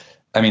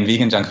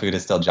vegan junk food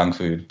is still junk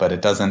food, but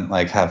it doesn't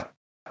have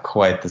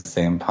quite the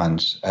same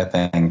punch, I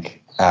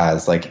think,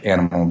 as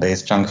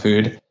animal-based junk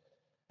food.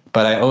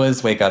 But I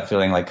always wake up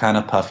feeling kind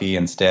of puffy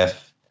and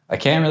stiff. I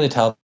can't really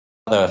tell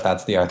though if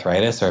that's the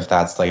arthritis or if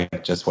that's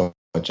just what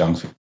junk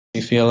food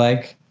you feel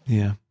like.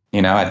 Yeah.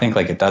 I think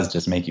it does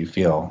just make you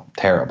feel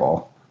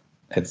terrible.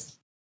 It's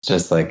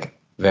just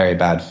very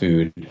bad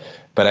food.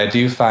 But I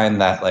do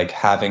find that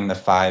having the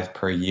 5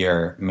 per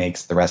year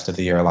makes the rest of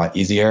the year a lot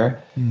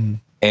easier.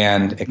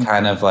 And it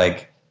kind of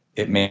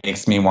it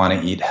makes me want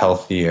to eat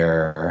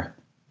healthier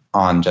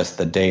on just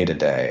the day to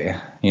day.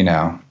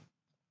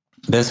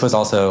 This was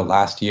also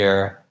last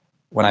year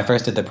when I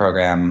first did the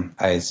program,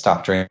 I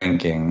stopped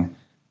drinking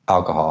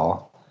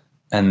alcohol.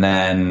 And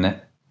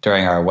then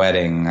during our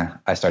wedding,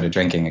 I started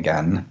drinking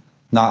again.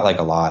 Not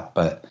a lot,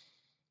 but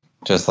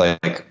just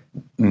the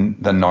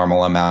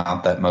normal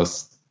amount that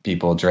most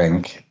people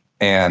drink.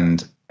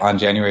 And on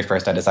January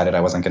 1st, I decided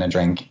I wasn't going to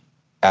drink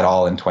at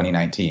all in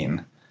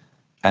 2019.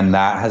 And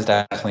that has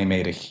definitely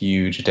made a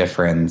huge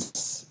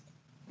difference,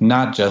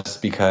 not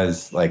just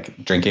because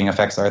drinking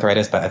affects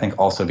arthritis, but I think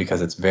also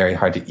because it's very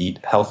hard to eat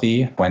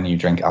healthy when you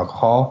drink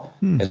alcohol.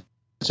 It's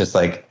just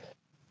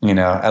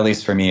at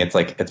least for me,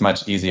 it's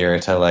much easier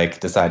to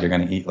decide you're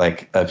going to eat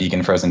a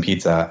vegan frozen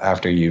pizza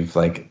after you've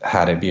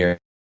had a beer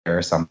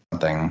or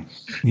something.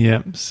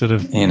 Yeah, sort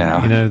of.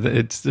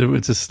 It's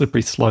a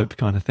slippery slope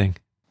kind of thing.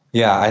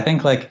 Yeah, I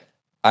think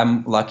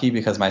I'm lucky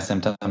because my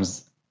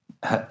symptoms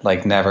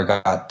never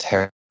got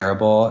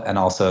terrible, and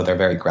also they're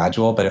very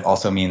gradual. But it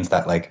also means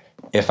that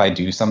if I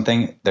do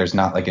something, there's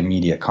not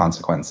immediate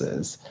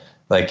consequences.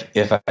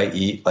 If I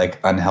eat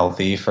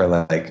unhealthy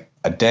for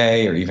a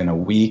day or even a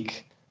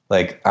week,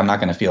 I'm not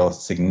going to feel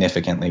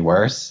significantly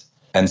worse.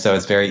 And so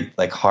it's very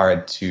like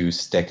hard to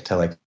stick to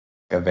like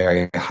a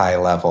very high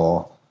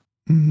level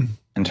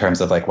in terms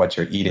of like what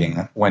you're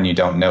eating when you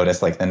don't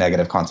notice like the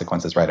negative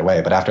consequences right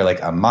away. But after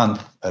like a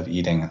month of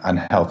eating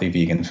unhealthy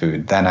vegan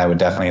food, then I would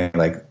definitely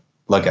like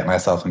look at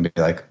myself and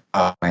be like,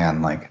 oh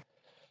man, like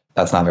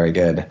that's not very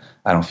good.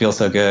 I don't feel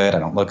so good. I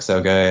don't look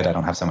so good. I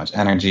don't have so much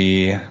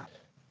energy.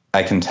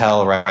 I can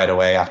tell right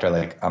away after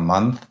like a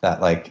month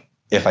that like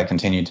if I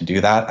continued to do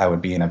that, I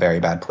would be in a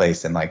very bad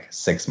place in like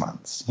 6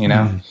 months, you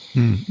know?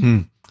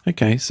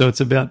 Okay, so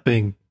it's about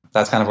being...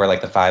 That's kind of where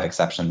like the 5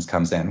 exceptions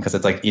comes in, because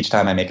it's like each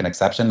time I make an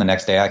exception, the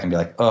next day I can be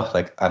like, oh,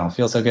 like I don't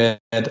feel so good.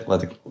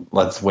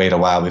 Let's wait a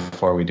while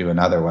before we do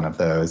another one of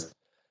those.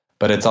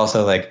 But it's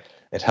also like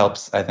it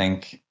helps, I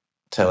think,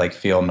 to like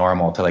feel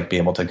normal, to like be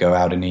able to go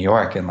out in New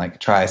York and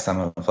like try some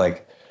of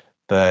like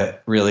the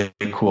really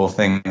cool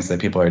things that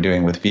people are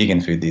doing with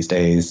vegan food these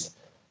days.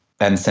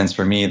 And since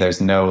for me there's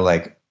no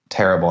like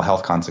terrible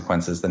health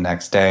consequences the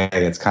next day,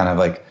 it's kind of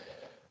like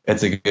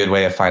it's a good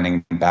way of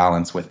finding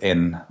balance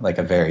within like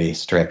a very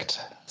strict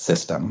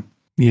system.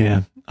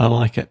 Yeah, I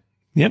like it.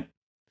 Yep.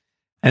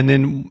 And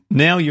then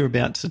now you're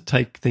about to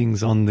take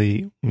things on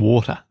the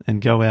water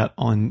and go out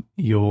on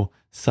your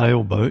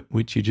sailboat,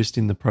 which you're just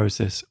in the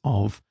process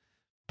of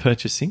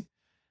purchasing.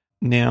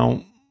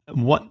 Now,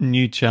 what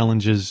new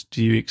challenges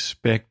do you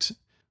expect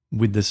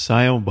with the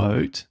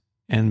sailboat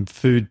and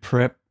food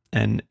prep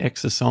and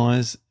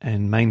exercise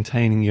and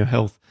maintaining your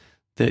health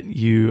that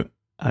you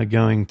are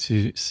going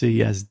to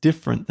see as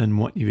different than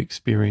what you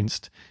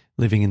experienced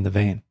living in the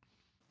van?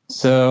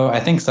 So I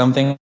think some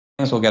things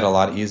will get a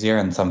lot easier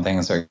and some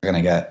things are going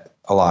to get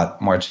a lot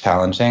more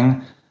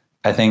challenging.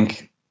 I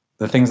think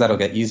the things that'll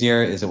get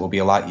easier is it will be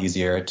a lot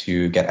easier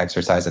to get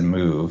exercise and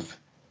move,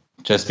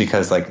 just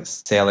because like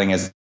sailing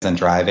isn't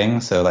driving.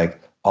 So like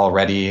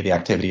already the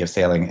activity of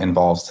sailing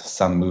involves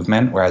some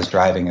movement, whereas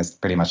driving is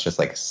pretty much just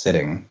like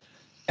sitting.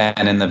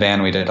 And in the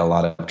van, we did a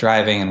lot of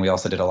driving, and we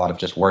also did a lot of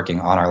just working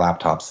on our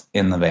laptops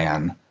in the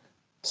van.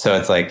 So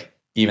it's like,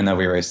 even though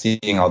we were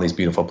seeing all these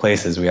beautiful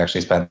places, we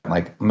actually spent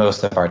like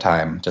most of our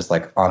time just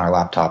like on our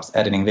laptops,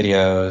 editing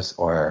videos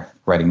or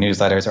writing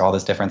newsletters or all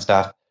this different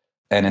stuff.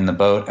 And in the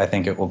boat, I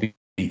think it will be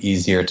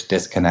easier to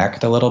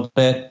disconnect a little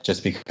bit,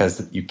 just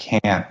because you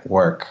can't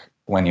work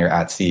when you're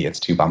at sea. It's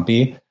too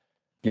bumpy.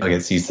 You'll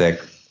get seasick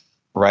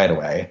right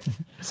away.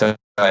 So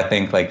I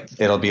think like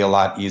it'll be a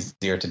lot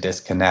easier to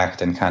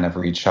disconnect and kind of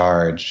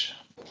recharge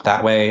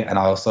that way. And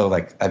also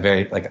like I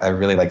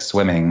really like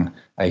swimming.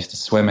 I used to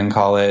swim in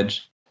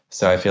college,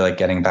 so I feel like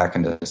getting back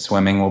into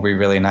swimming will be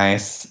really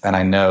nice. And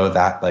I know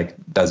that like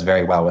does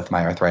very well with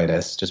my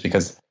arthritis, just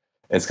because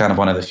it's kind of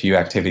one of the few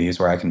activities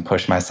where I can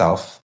push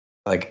myself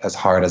like as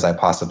hard as I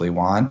possibly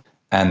want,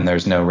 and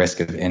there's no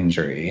risk of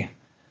injury.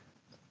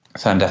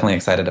 So I'm definitely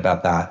excited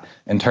about that.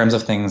 In terms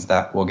of things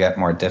that will get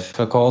more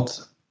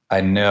difficult, I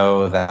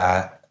know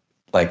that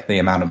like the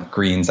amount of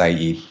greens I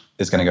eat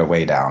is going to go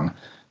way down,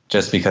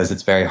 just because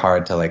it's very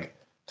hard to like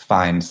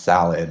find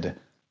salad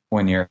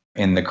when you're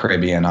in the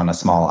Caribbean on a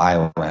small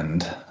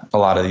island. A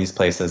lot of these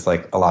places,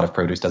 like a lot of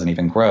produce doesn't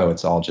even grow.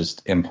 It's all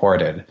just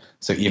imported.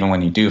 So even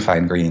when you do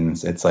find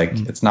greens, it's like,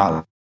 it's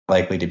not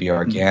likely to be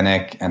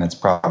organic, and it's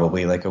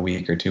probably like a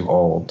week or 2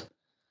 old.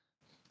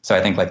 So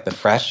I think like the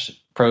fresh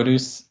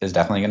produce is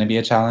definitely going to be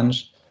a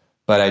challenge.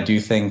 But I do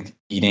think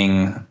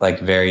eating like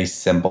very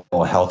simple,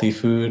 healthy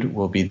food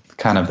will be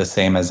kind of the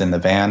same as in the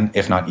van,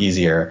 if not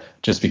easier,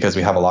 just because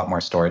we have a lot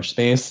more storage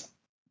space.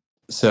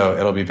 So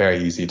it'll be very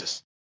easy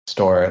to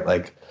store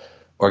like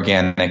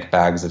organic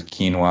bags of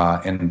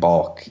quinoa in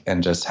bulk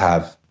and just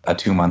have a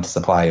 2-month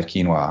supply of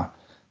quinoa.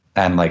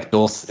 And like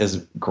dulse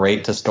is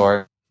great to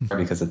store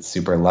because it's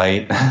super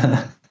light.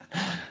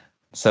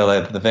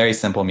 So the very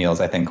simple meals,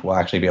 I think, will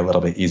actually be a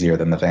little bit easier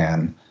than the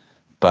van.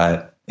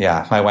 But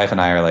yeah, my wife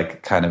and I are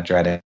like kind of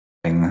dreading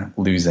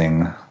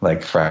losing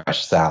like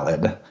fresh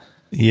salad.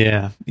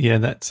 Yeah,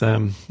 that's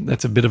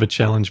a bit of a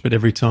challenge, but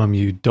every time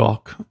you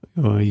dock,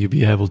 or you'll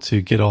be able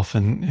to get off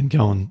and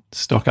go and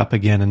stock up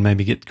again and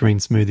maybe get green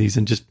smoothies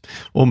and just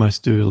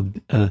almost do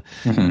a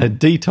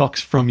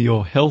detox from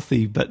your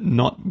healthy but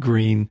not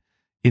green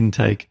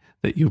intake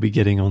that you'll be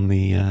getting on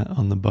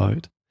the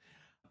boat.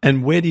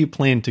 And where do you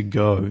plan to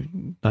go?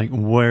 Like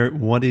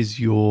what is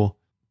your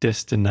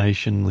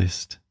destination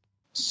list?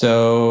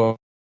 So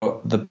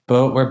the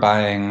boat we're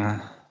buying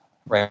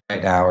right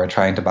now, we're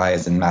trying to buy,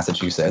 is in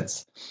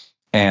Massachusetts.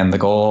 And the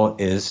goal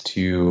is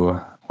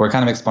we're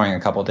kind of exploring a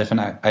couple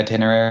different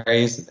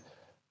itineraries,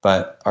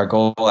 but our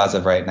goal as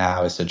of right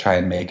now is to try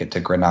and make it to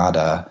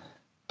Grenada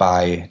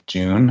by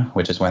June,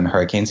 which is when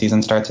hurricane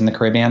season starts in the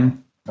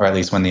Caribbean, or at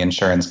least when the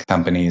insurance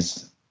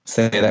companies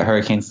say that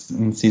hurricane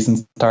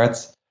season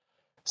starts.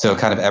 So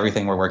kind of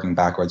everything we're working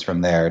backwards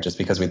from there, just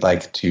because we'd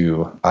like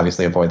to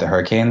obviously avoid the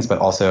hurricanes, but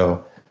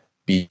also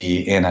be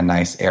in a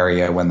nice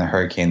area when the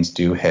hurricanes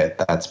do hit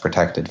that's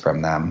protected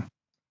from them.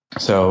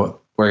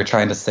 So we're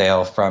trying to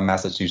sail from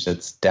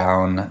Massachusetts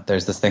down.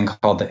 There's this thing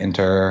called the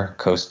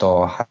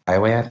Intercoastal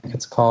Highway, I think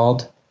it's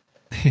called.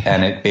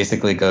 And it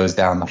basically goes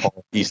down the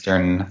whole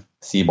eastern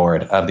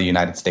seaboard of the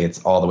United States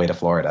all the way to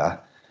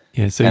Florida.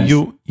 Yeah, so And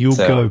you'll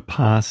so go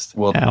past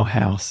we'll, our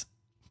house.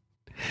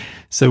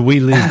 So we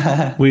live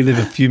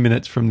a few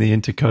minutes from the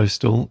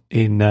Intercoastal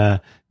in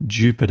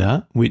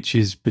Jupiter, which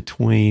is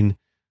between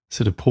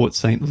sort of Port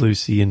St.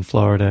 Lucie in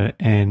Florida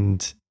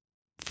and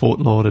Fort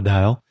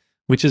Lauderdale,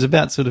 which is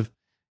about sort of,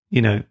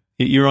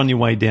 you're on your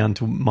way down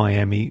to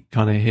Miami,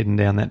 kind of heading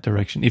down that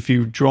direction. If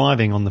you're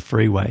driving on the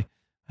freeway,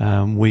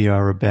 we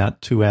are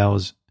about 2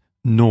 hours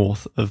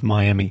north of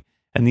Miami.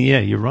 And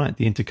you're right.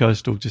 The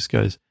Intercoastal just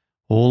goes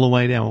all the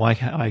way down.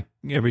 Like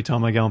every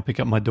time I go and pick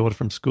up my daughter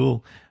from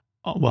school,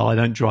 well, I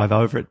don't drive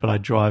over it, but I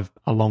drive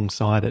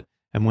alongside it.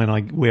 And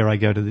where I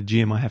go to the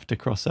gym, I have to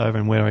cross over,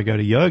 and where I go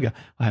to yoga,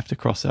 I have to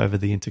cross over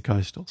the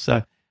Intercoastal.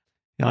 So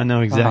I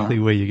know exactly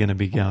where you're going to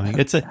be going.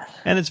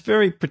 And it's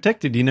very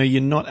protected.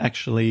 You're not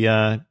actually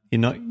you're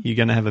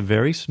going to have a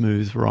very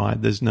smooth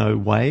ride. There's no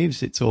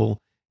waves. It's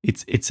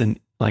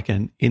like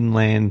an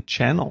inland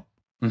channel.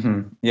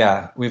 Mm-hmm.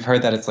 Yeah, we've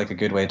heard that it's like a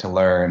good way to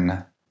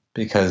learn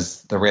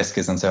because the risk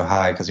isn't so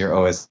high because you're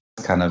always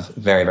kind of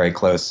very, very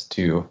close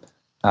to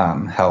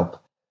help.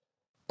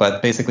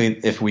 But basically,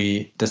 if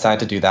we decide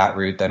to do that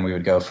route, then we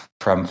would go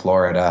from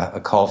Florida,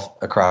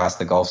 across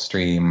the Gulf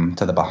Stream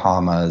to the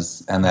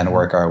Bahamas, and then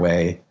work our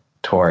way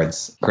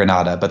towards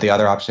Grenada. But the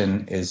other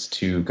option is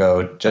to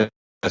go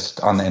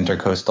just on the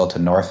Intercoastal to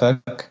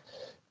Norfolk,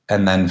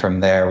 and then from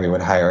there we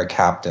would hire a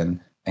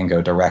captain and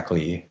go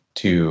directly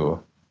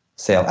to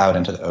sail out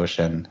into the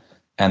ocean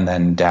and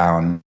then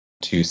down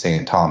to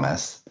St.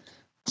 Thomas.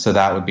 So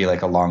that would be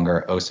like a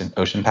longer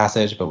ocean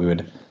passage, but we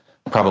would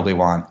probably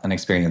want an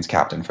experienced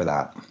captain for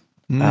that,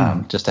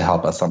 just to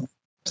help us on the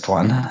first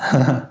one.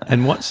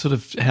 And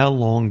how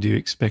long do you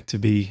expect to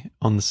be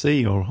on the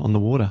sea or on the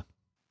water?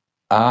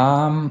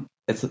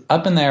 It's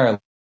up in there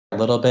a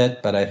little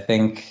bit, but I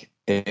think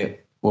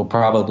it will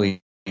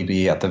probably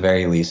be at the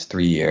very least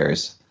 3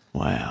 years.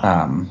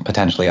 Wow.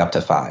 Potentially up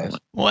to 5.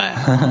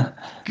 Wow.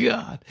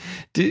 God.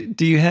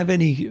 Do you have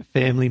any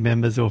family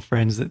members or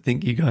friends that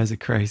think you guys are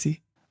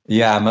crazy?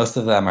 Yeah, most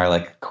of them are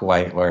like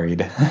quite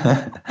worried.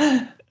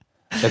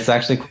 It's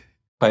actually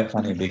quite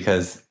funny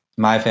because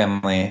my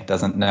family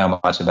doesn't know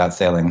much about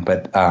sailing,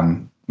 but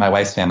my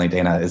wife's family,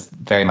 Dana, is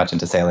very much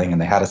into sailing,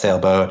 and they had a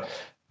sailboat,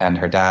 and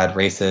her dad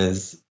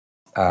races.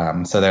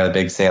 So they're a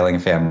big sailing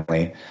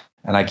family.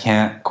 And I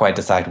can't quite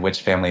decide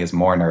which family is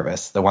more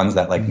nervous, the ones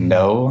that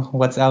know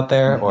what's out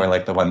there or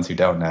like the ones who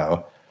don't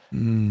know.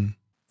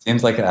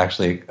 Seems like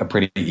actually a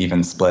pretty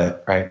even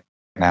split right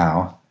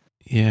now.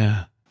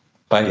 Yeah.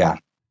 But yeah.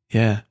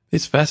 Yeah.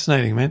 It's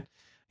fascinating, man.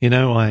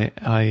 I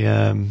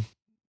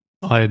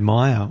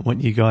admire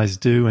what you guys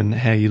do and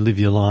how you live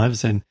your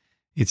lives. And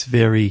it's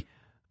very,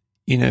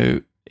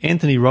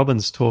 Anthony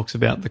Robbins talks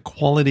about the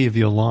quality of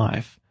your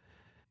life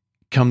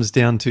comes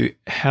down to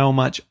how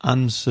much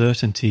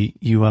uncertainty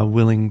you are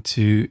willing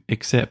to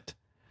accept.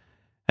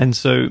 And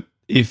so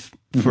if,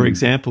 for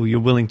example,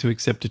 you're willing to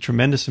accept a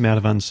tremendous amount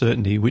of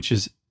uncertainty, which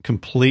is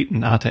complete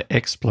and utter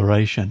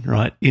exploration,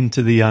 right,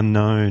 into the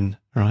unknown,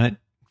 right,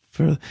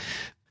 for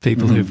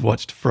people who've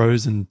watched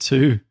Frozen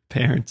 2,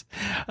 parents.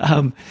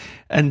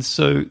 And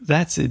so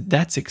that's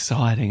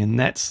exciting, and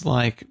that's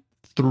like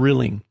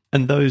thrilling.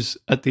 And those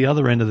at the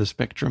other end of the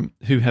spectrum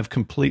who have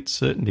complete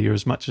certainty, or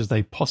as much as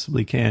they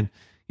possibly can,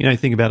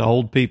 think about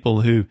old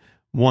people who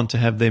want to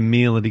have their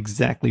meal at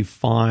exactly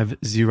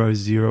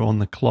 5:00 on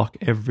the clock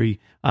every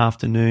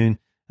afternoon,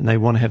 and they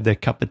want to have their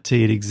cup of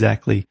tea at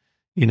exactly,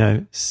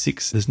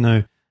 6. There's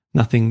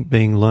nothing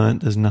being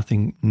learnt. There's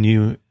nothing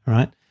new,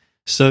 right?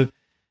 So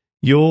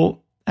your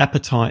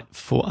appetite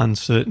for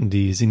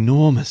uncertainty is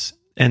enormous.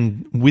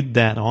 And with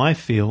that, I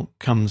feel,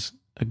 comes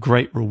a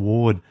great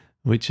reward,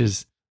 which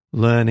is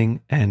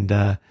learning and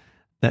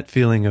that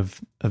feeling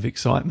of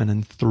excitement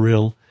and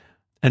thrill.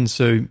 And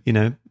so,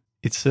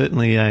 it's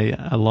certainly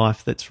a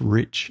life that's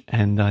rich,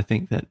 and I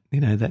think that,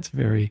 that's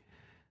very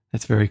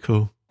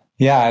cool.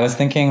 Yeah, I was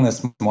thinking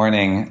this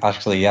morning,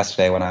 actually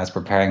yesterday when I was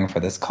preparing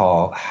for this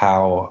call,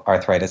 how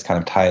arthritis kind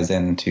of ties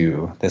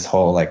into this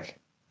whole like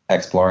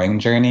exploring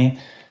journey.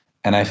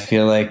 And I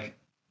feel like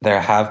there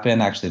have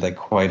been actually like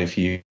quite a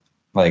few,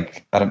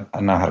 like, I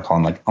don't know how to call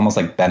them, like almost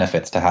like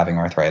benefits to having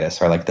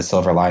arthritis, or like the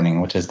silver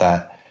lining, which is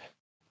that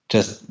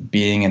just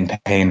being in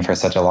pain for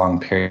such a long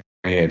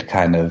period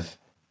kind of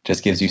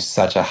just gives you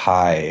such a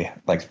high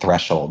like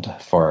threshold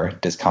for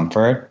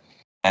discomfort.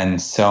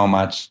 And so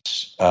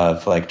much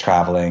of like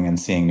traveling and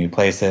seeing new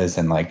places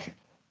and like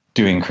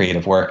doing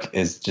creative work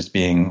is just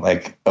being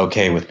like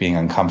okay with being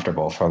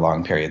uncomfortable for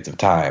long periods of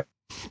time.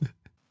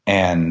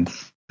 And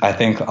I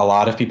think a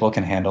lot of people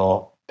can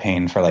handle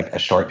pain for like a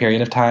short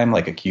period of time,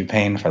 like acute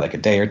pain for like a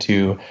day or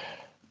two.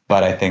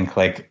 But I think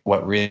like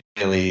what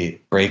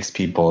really breaks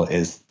people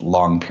is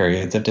long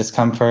periods of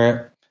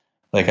discomfort.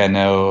 Like I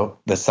know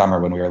this summer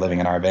when we were living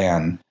in our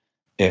van,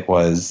 it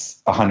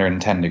was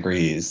 110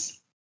 degrees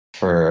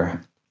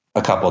for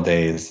a couple of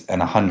days and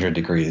 100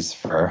 degrees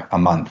for a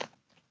month.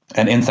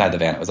 And inside the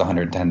van, it was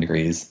 110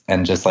 degrees.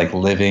 And just like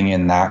living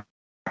in that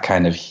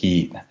kind of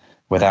heat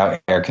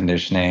without air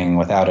conditioning,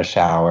 without a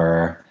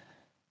shower,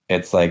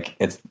 it's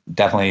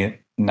definitely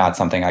not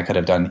something I could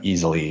have done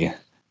easily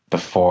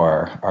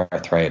before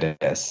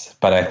arthritis.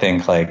 But I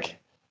think like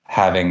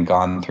having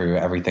gone through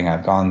everything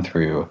I've gone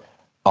through,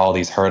 all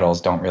these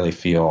hurdles don't really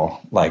feel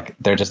like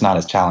they're just not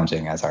as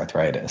challenging as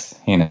arthritis,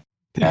 you know?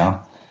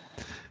 Yeah,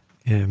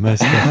 yeah,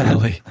 most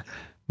definitely.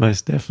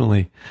 Most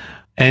definitely.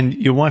 And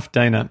your wife,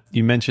 Dana,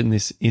 you mentioned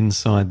this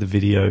inside the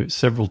video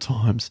several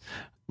times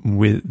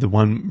with the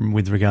one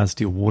with regards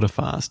to your water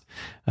fast.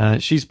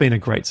 She's been a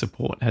great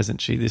support,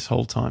 hasn't she, this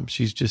whole time?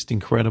 She's just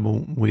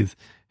incredible with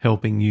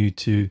helping you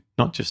to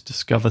not just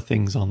discover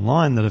things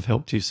online that have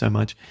helped you so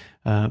much,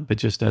 but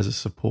just as a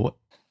support.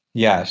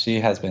 Yeah, she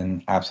has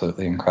been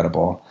absolutely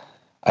incredible.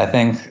 I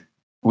think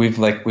we've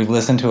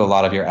listened to a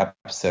lot of your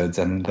episodes,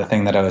 and the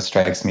thing that always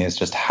strikes me is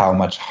just how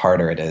much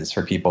harder it is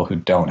for people who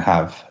don't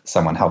have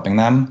someone helping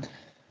them.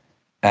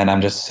 And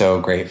I'm just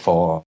so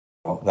grateful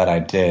that I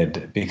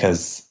did,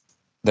 because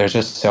there's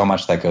just so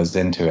much that goes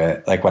into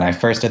it. Like when I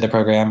first did the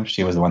program,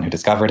 she was the one who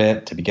discovered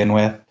it to begin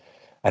with.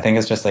 I think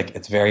it's just like,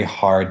 it's very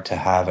hard to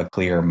have a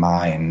clear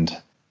mind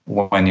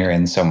when you're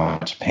in so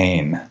much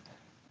pain.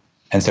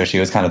 And so she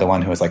was kind of the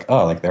one who was like,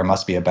 oh, like there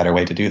must be a better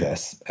way to do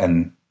this.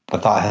 And the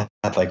thought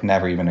had like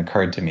never even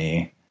occurred to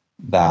me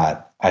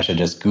that I should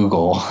just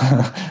Google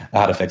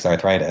how to fix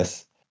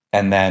arthritis.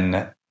 And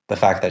then the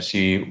fact that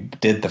she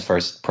did the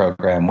first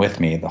program with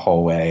me the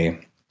whole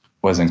way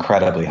was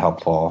incredibly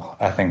helpful.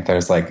 I think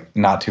there's like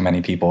not too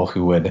many people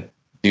who would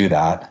do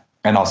that.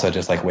 And also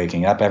just like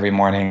waking up every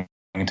morning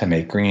to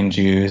make green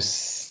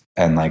juice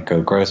and like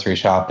go grocery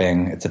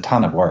shopping. It's a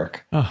ton of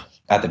work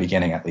at the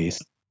beginning, at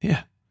least.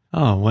 Yeah.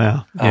 Oh,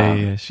 wow.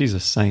 Yeah. She's a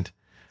saint.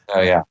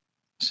 Oh, yeah.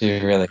 She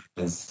really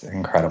is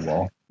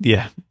incredible.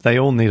 Yeah. They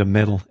all need a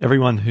medal.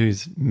 Everyone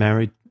who's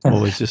married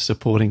or is just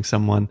supporting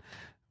someone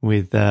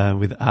with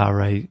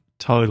RA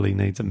totally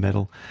needs a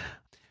medal.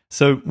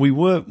 So we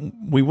were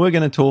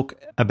going to talk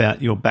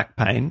about your back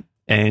pain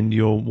and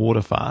your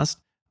water fast.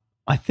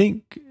 I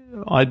think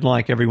I'd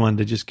like everyone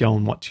to just go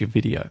and watch your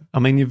video. I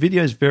mean, your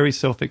video is very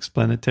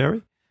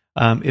self-explanatory.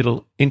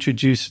 It'll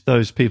introduce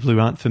those people who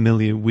aren't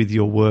familiar with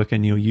your work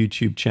and your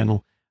YouTube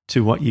channel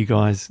to what you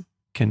guys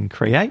can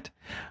create,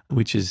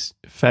 which is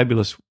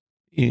fabulous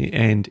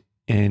and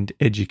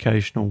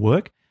educational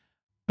work.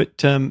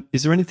 But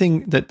is there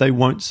anything that they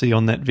won't see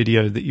on that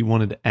video that you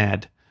wanted to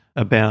add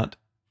about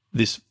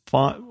this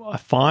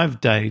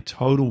 5-day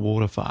total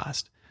water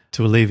fast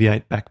to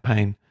alleviate back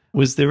pain?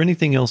 Was there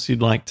anything else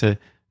you'd like to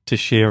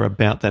share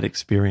about that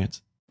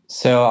experience?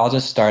 So I'll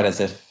just start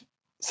as if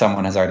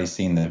someone has already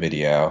seen the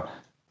video.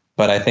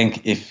 But I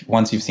think if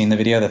once you've seen the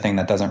video, the thing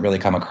that doesn't really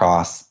come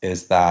across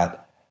is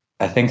that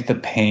I think the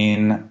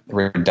pain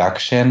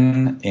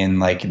reduction in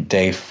like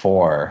day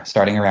 4,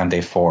 starting around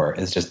day 4,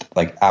 is just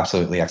like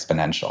absolutely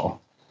exponential.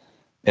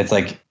 It's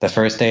like the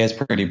first day is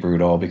pretty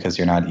brutal because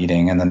you're not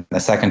eating. And then the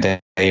second day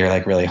you're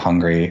like really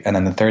hungry. And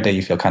then the third day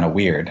you feel kind of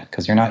weird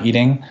because you're not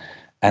eating.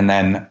 And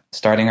then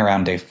starting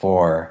around day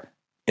 4,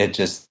 it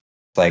just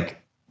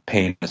like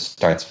pain just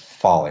starts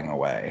falling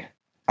away.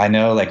 I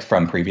know like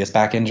from previous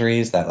back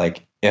injuries that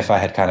like if I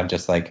had kind of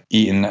just like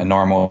eaten a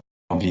normal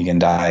vegan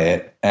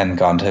diet and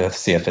gone to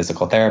see a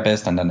physical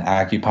therapist and done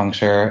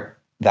acupuncture,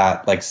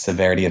 that like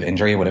severity of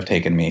injury would have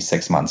taken me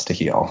 6 months to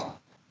heal.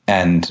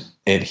 And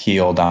it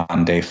healed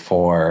on day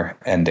 4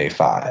 and day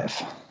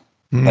 5,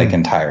 like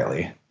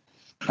entirely.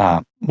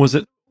 Was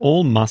it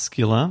all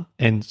muscular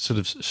and sort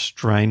of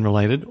strain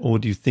related, or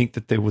do you think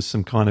that there was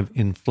some kind of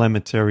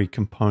inflammatory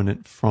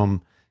component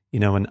from,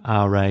 an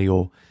RA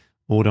or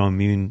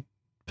autoimmune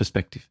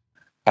perspective?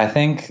 I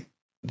think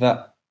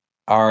the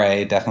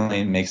RA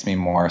definitely makes me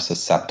more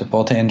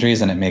susceptible to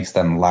injuries and it makes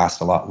them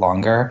last a lot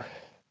longer.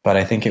 But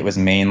I think it was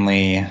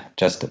mainly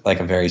just like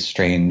a very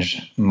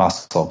strange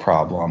muscle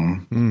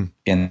problem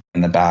in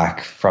the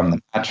back from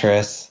the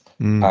mattress,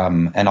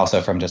 and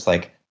also from just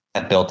like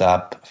it built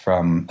up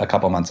from a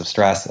couple months of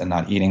stress and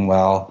not eating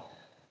well.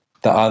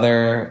 The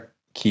other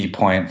key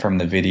point from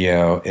the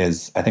video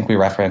is I think we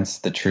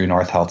referenced the True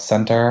North Health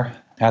Center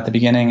at the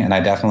beginning. And I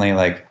definitely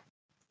like,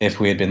 if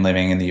we had been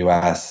living in the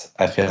US,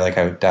 I feel like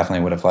I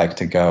definitely would have liked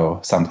to go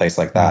someplace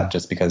like that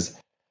just because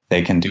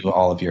they can do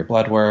all of your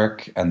blood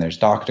work and there's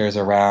doctors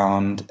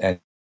around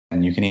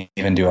and you can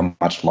even do a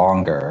much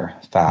longer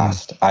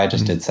fast. I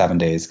just did 7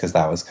 days because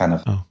that was kind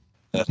of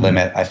the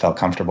limit I felt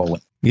comfortable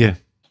with. Yeah.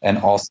 And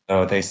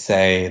also they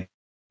say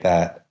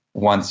that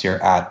once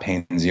you're at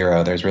pain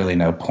zero, there's really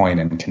no point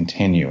in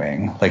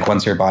continuing. Like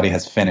once your body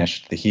has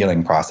finished the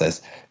healing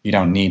process, you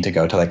don't need to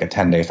go to like a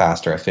 10-day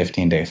fast or a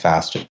 15-day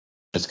fast just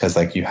because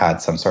like you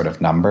had some sort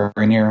of number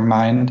in your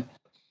mind.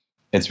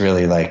 It's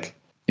really like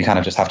you kind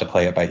of just have to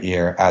play it by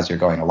ear as you're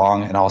going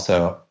along. And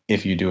also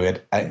if you do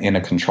it in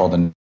a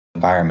controlled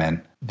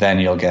environment, then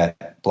you'll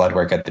get blood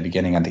work at the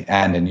beginning and the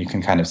end, and you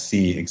can kind of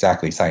see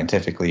exactly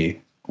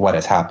scientifically what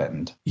has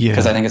happened. Yeah.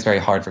 Because I think it's very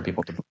hard for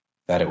people to believe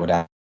that it would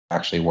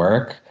actually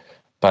work.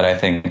 But I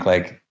think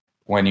like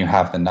when you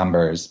have the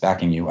numbers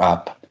backing you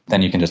up,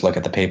 then you can just look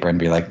at the paper and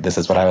be like, this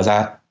is what I was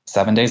at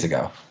 7 days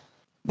ago.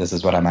 This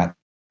is what I'm at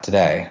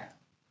today.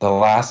 The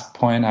last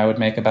point I would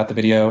make about the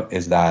video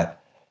is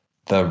that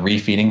the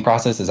refeeding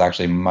process is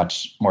actually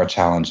much more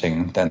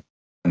challenging than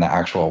the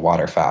actual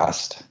water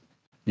fast.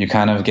 You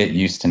kind of get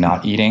used to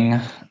not eating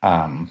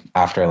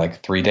after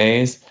like 3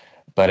 days,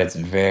 but it's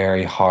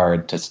very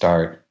hard to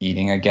start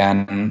eating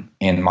again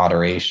in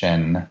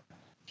moderation.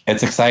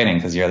 It's exciting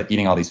because you're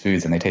eating all these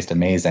foods and they taste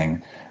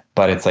amazing,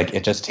 but it's like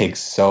it just takes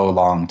so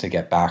long to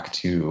get back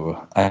to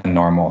a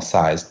normal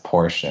sized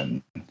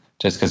portion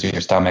just because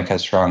your stomach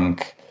has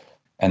shrunk.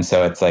 And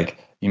so it's like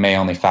you may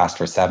only fast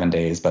for 7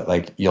 days, but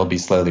like you'll be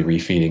slowly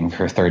refeeding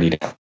for 30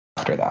 days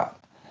after that.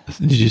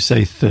 Did you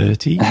say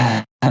 30?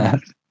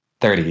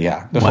 30,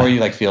 yeah. Before Wow. you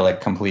like feel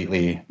like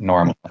completely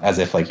normal, as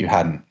if like you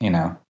hadn't, you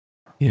know.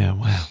 Yeah,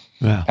 wow.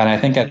 Wow. And I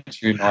think at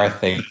True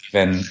North,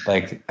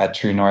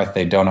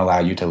 they don't allow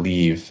you to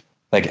leave.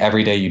 Like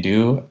every day you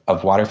do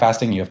of water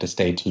fasting, you have to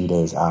stay 2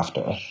 days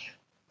after.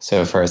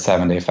 So for a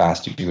 7-day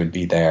fast, you would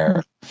be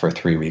there for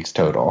 3 weeks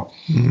total.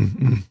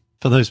 Mm-hmm.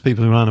 For those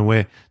people who aren't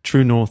aware,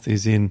 True North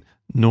is in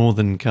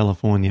Northern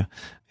California,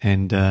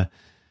 and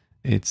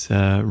it's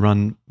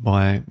run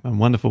by a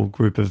wonderful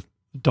group of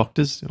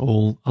doctors,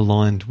 all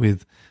aligned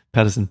with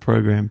Paddison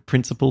Program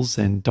principles,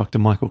 and Dr.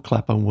 Michael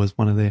Clapper was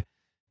one of their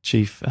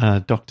chief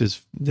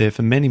doctors there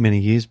for many, many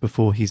years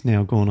before he's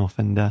now gone off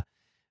and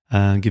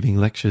giving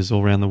lectures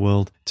all around the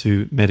world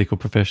to medical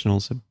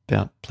professionals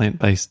about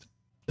plant-based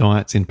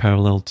diets in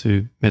parallel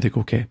to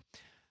medical care.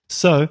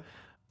 So,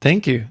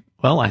 thank you.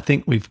 Well, I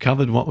think we've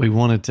covered what we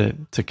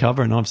wanted to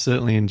cover, and I've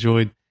certainly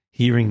enjoyed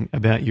hearing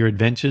about your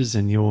adventures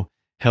and your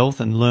health,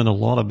 and learn a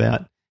lot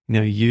about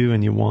you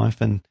and your wife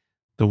and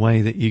the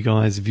way that you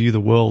guys view the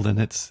world, and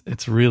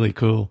it's really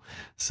cool.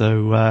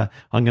 So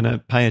I'm going to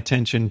pay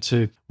attention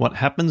to what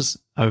happens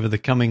over the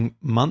coming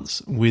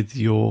months with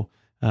your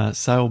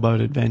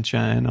sailboat adventure,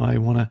 and I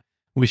want to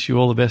wish you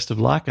all the best of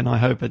luck, and I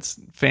hope it's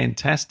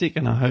fantastic,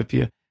 and I hope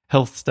your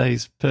health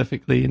stays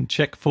perfectly in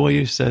check for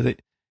you, so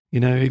that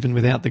even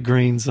without the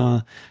greens,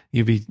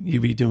 you'll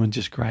be doing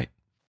just great.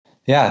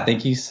 Yeah,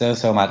 thank you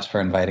so much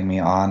for inviting me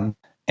on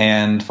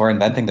and for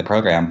inventing the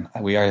program.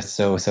 We are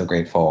so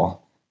grateful.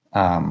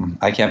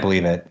 I can't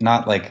believe it.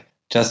 Not like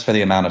just for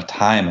the amount of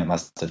time it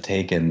must have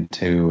taken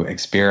to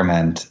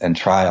experiment and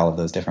try all of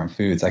those different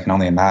foods. I can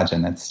only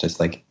imagine it's just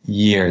like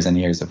years and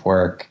years of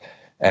work.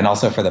 And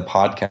also for the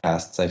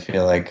podcasts, I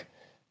feel like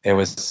it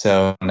was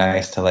so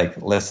nice to like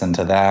listen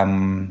to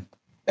them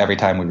every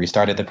time we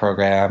restarted the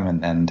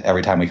program, and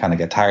every time we kind of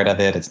get tired of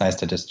it, it's nice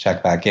to just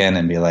check back in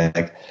and be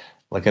like,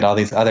 look at all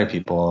these other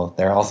people.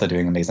 They're also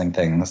doing amazing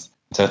things.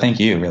 So thank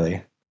you,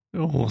 really.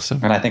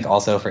 Awesome. And I think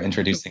also for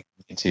introducing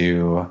me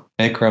to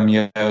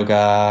Bikram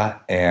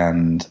yoga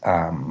and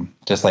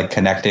just like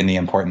connecting the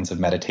importance of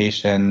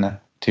meditation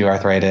to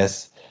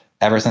arthritis.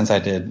 Ever since I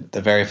did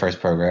the very first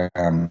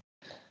program,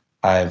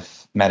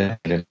 I've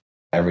meditated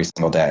every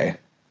single day.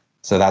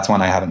 So that's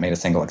one I haven't made a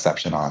single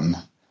exception on.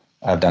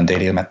 I've done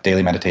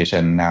daily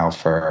meditation now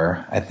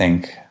for, I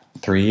think,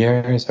 3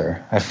 years,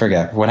 or I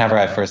forget, whenever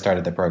I first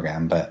started the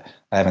program, but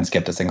I haven't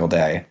skipped a single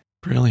day.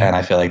 Brilliant. And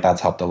I feel like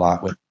that's helped a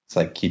lot with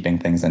like keeping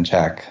things in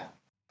check.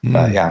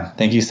 But yeah,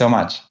 thank you so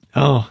much.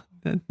 Oh,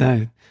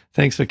 no,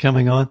 thanks for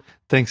coming on.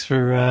 Thanks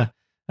for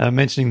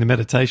mentioning the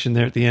meditation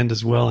there at the end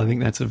as well. I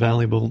think that's a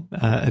valuable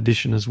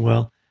addition as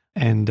well.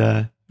 And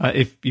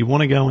if you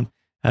want to go and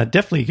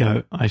definitely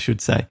go, I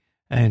should say,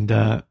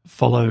 and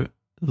follow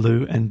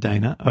Lou and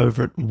Dana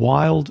over at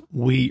Wild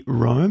We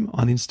Roam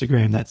on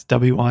Instagram. That's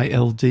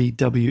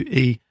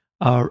WILDWEROAM.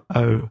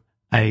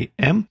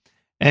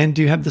 And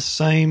do you have the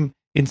same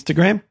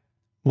Instagram,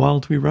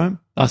 Wild We Roam?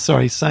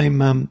 Same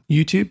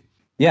YouTube?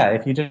 Yeah,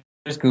 if you just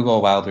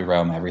Google Wild We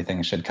Roam,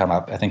 everything should come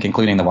up. I think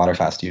including the water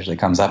fast usually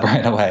comes up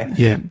right away.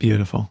 Yeah,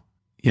 beautiful.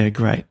 Yeah,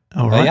 great.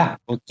 All right. Yeah,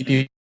 we'll keep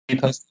you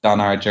posted on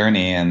our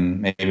journey,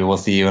 and maybe we'll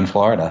see you in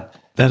Florida.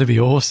 That'd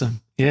be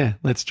awesome. Yeah,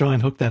 let's try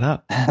and hook that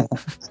up.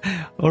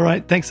 All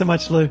right. Thanks so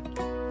much, Lou.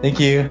 Thank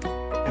you.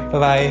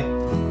 Bye-bye.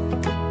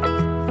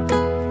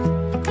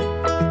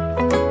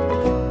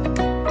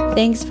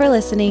 Thanks for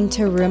listening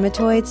to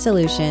Rheumatoid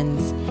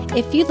Solutions.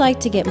 If you'd like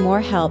to get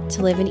more help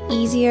to live an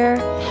easier,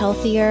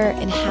 healthier,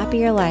 and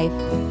happier life,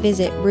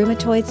 visit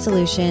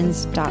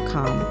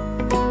rheumatoidsolutions.com.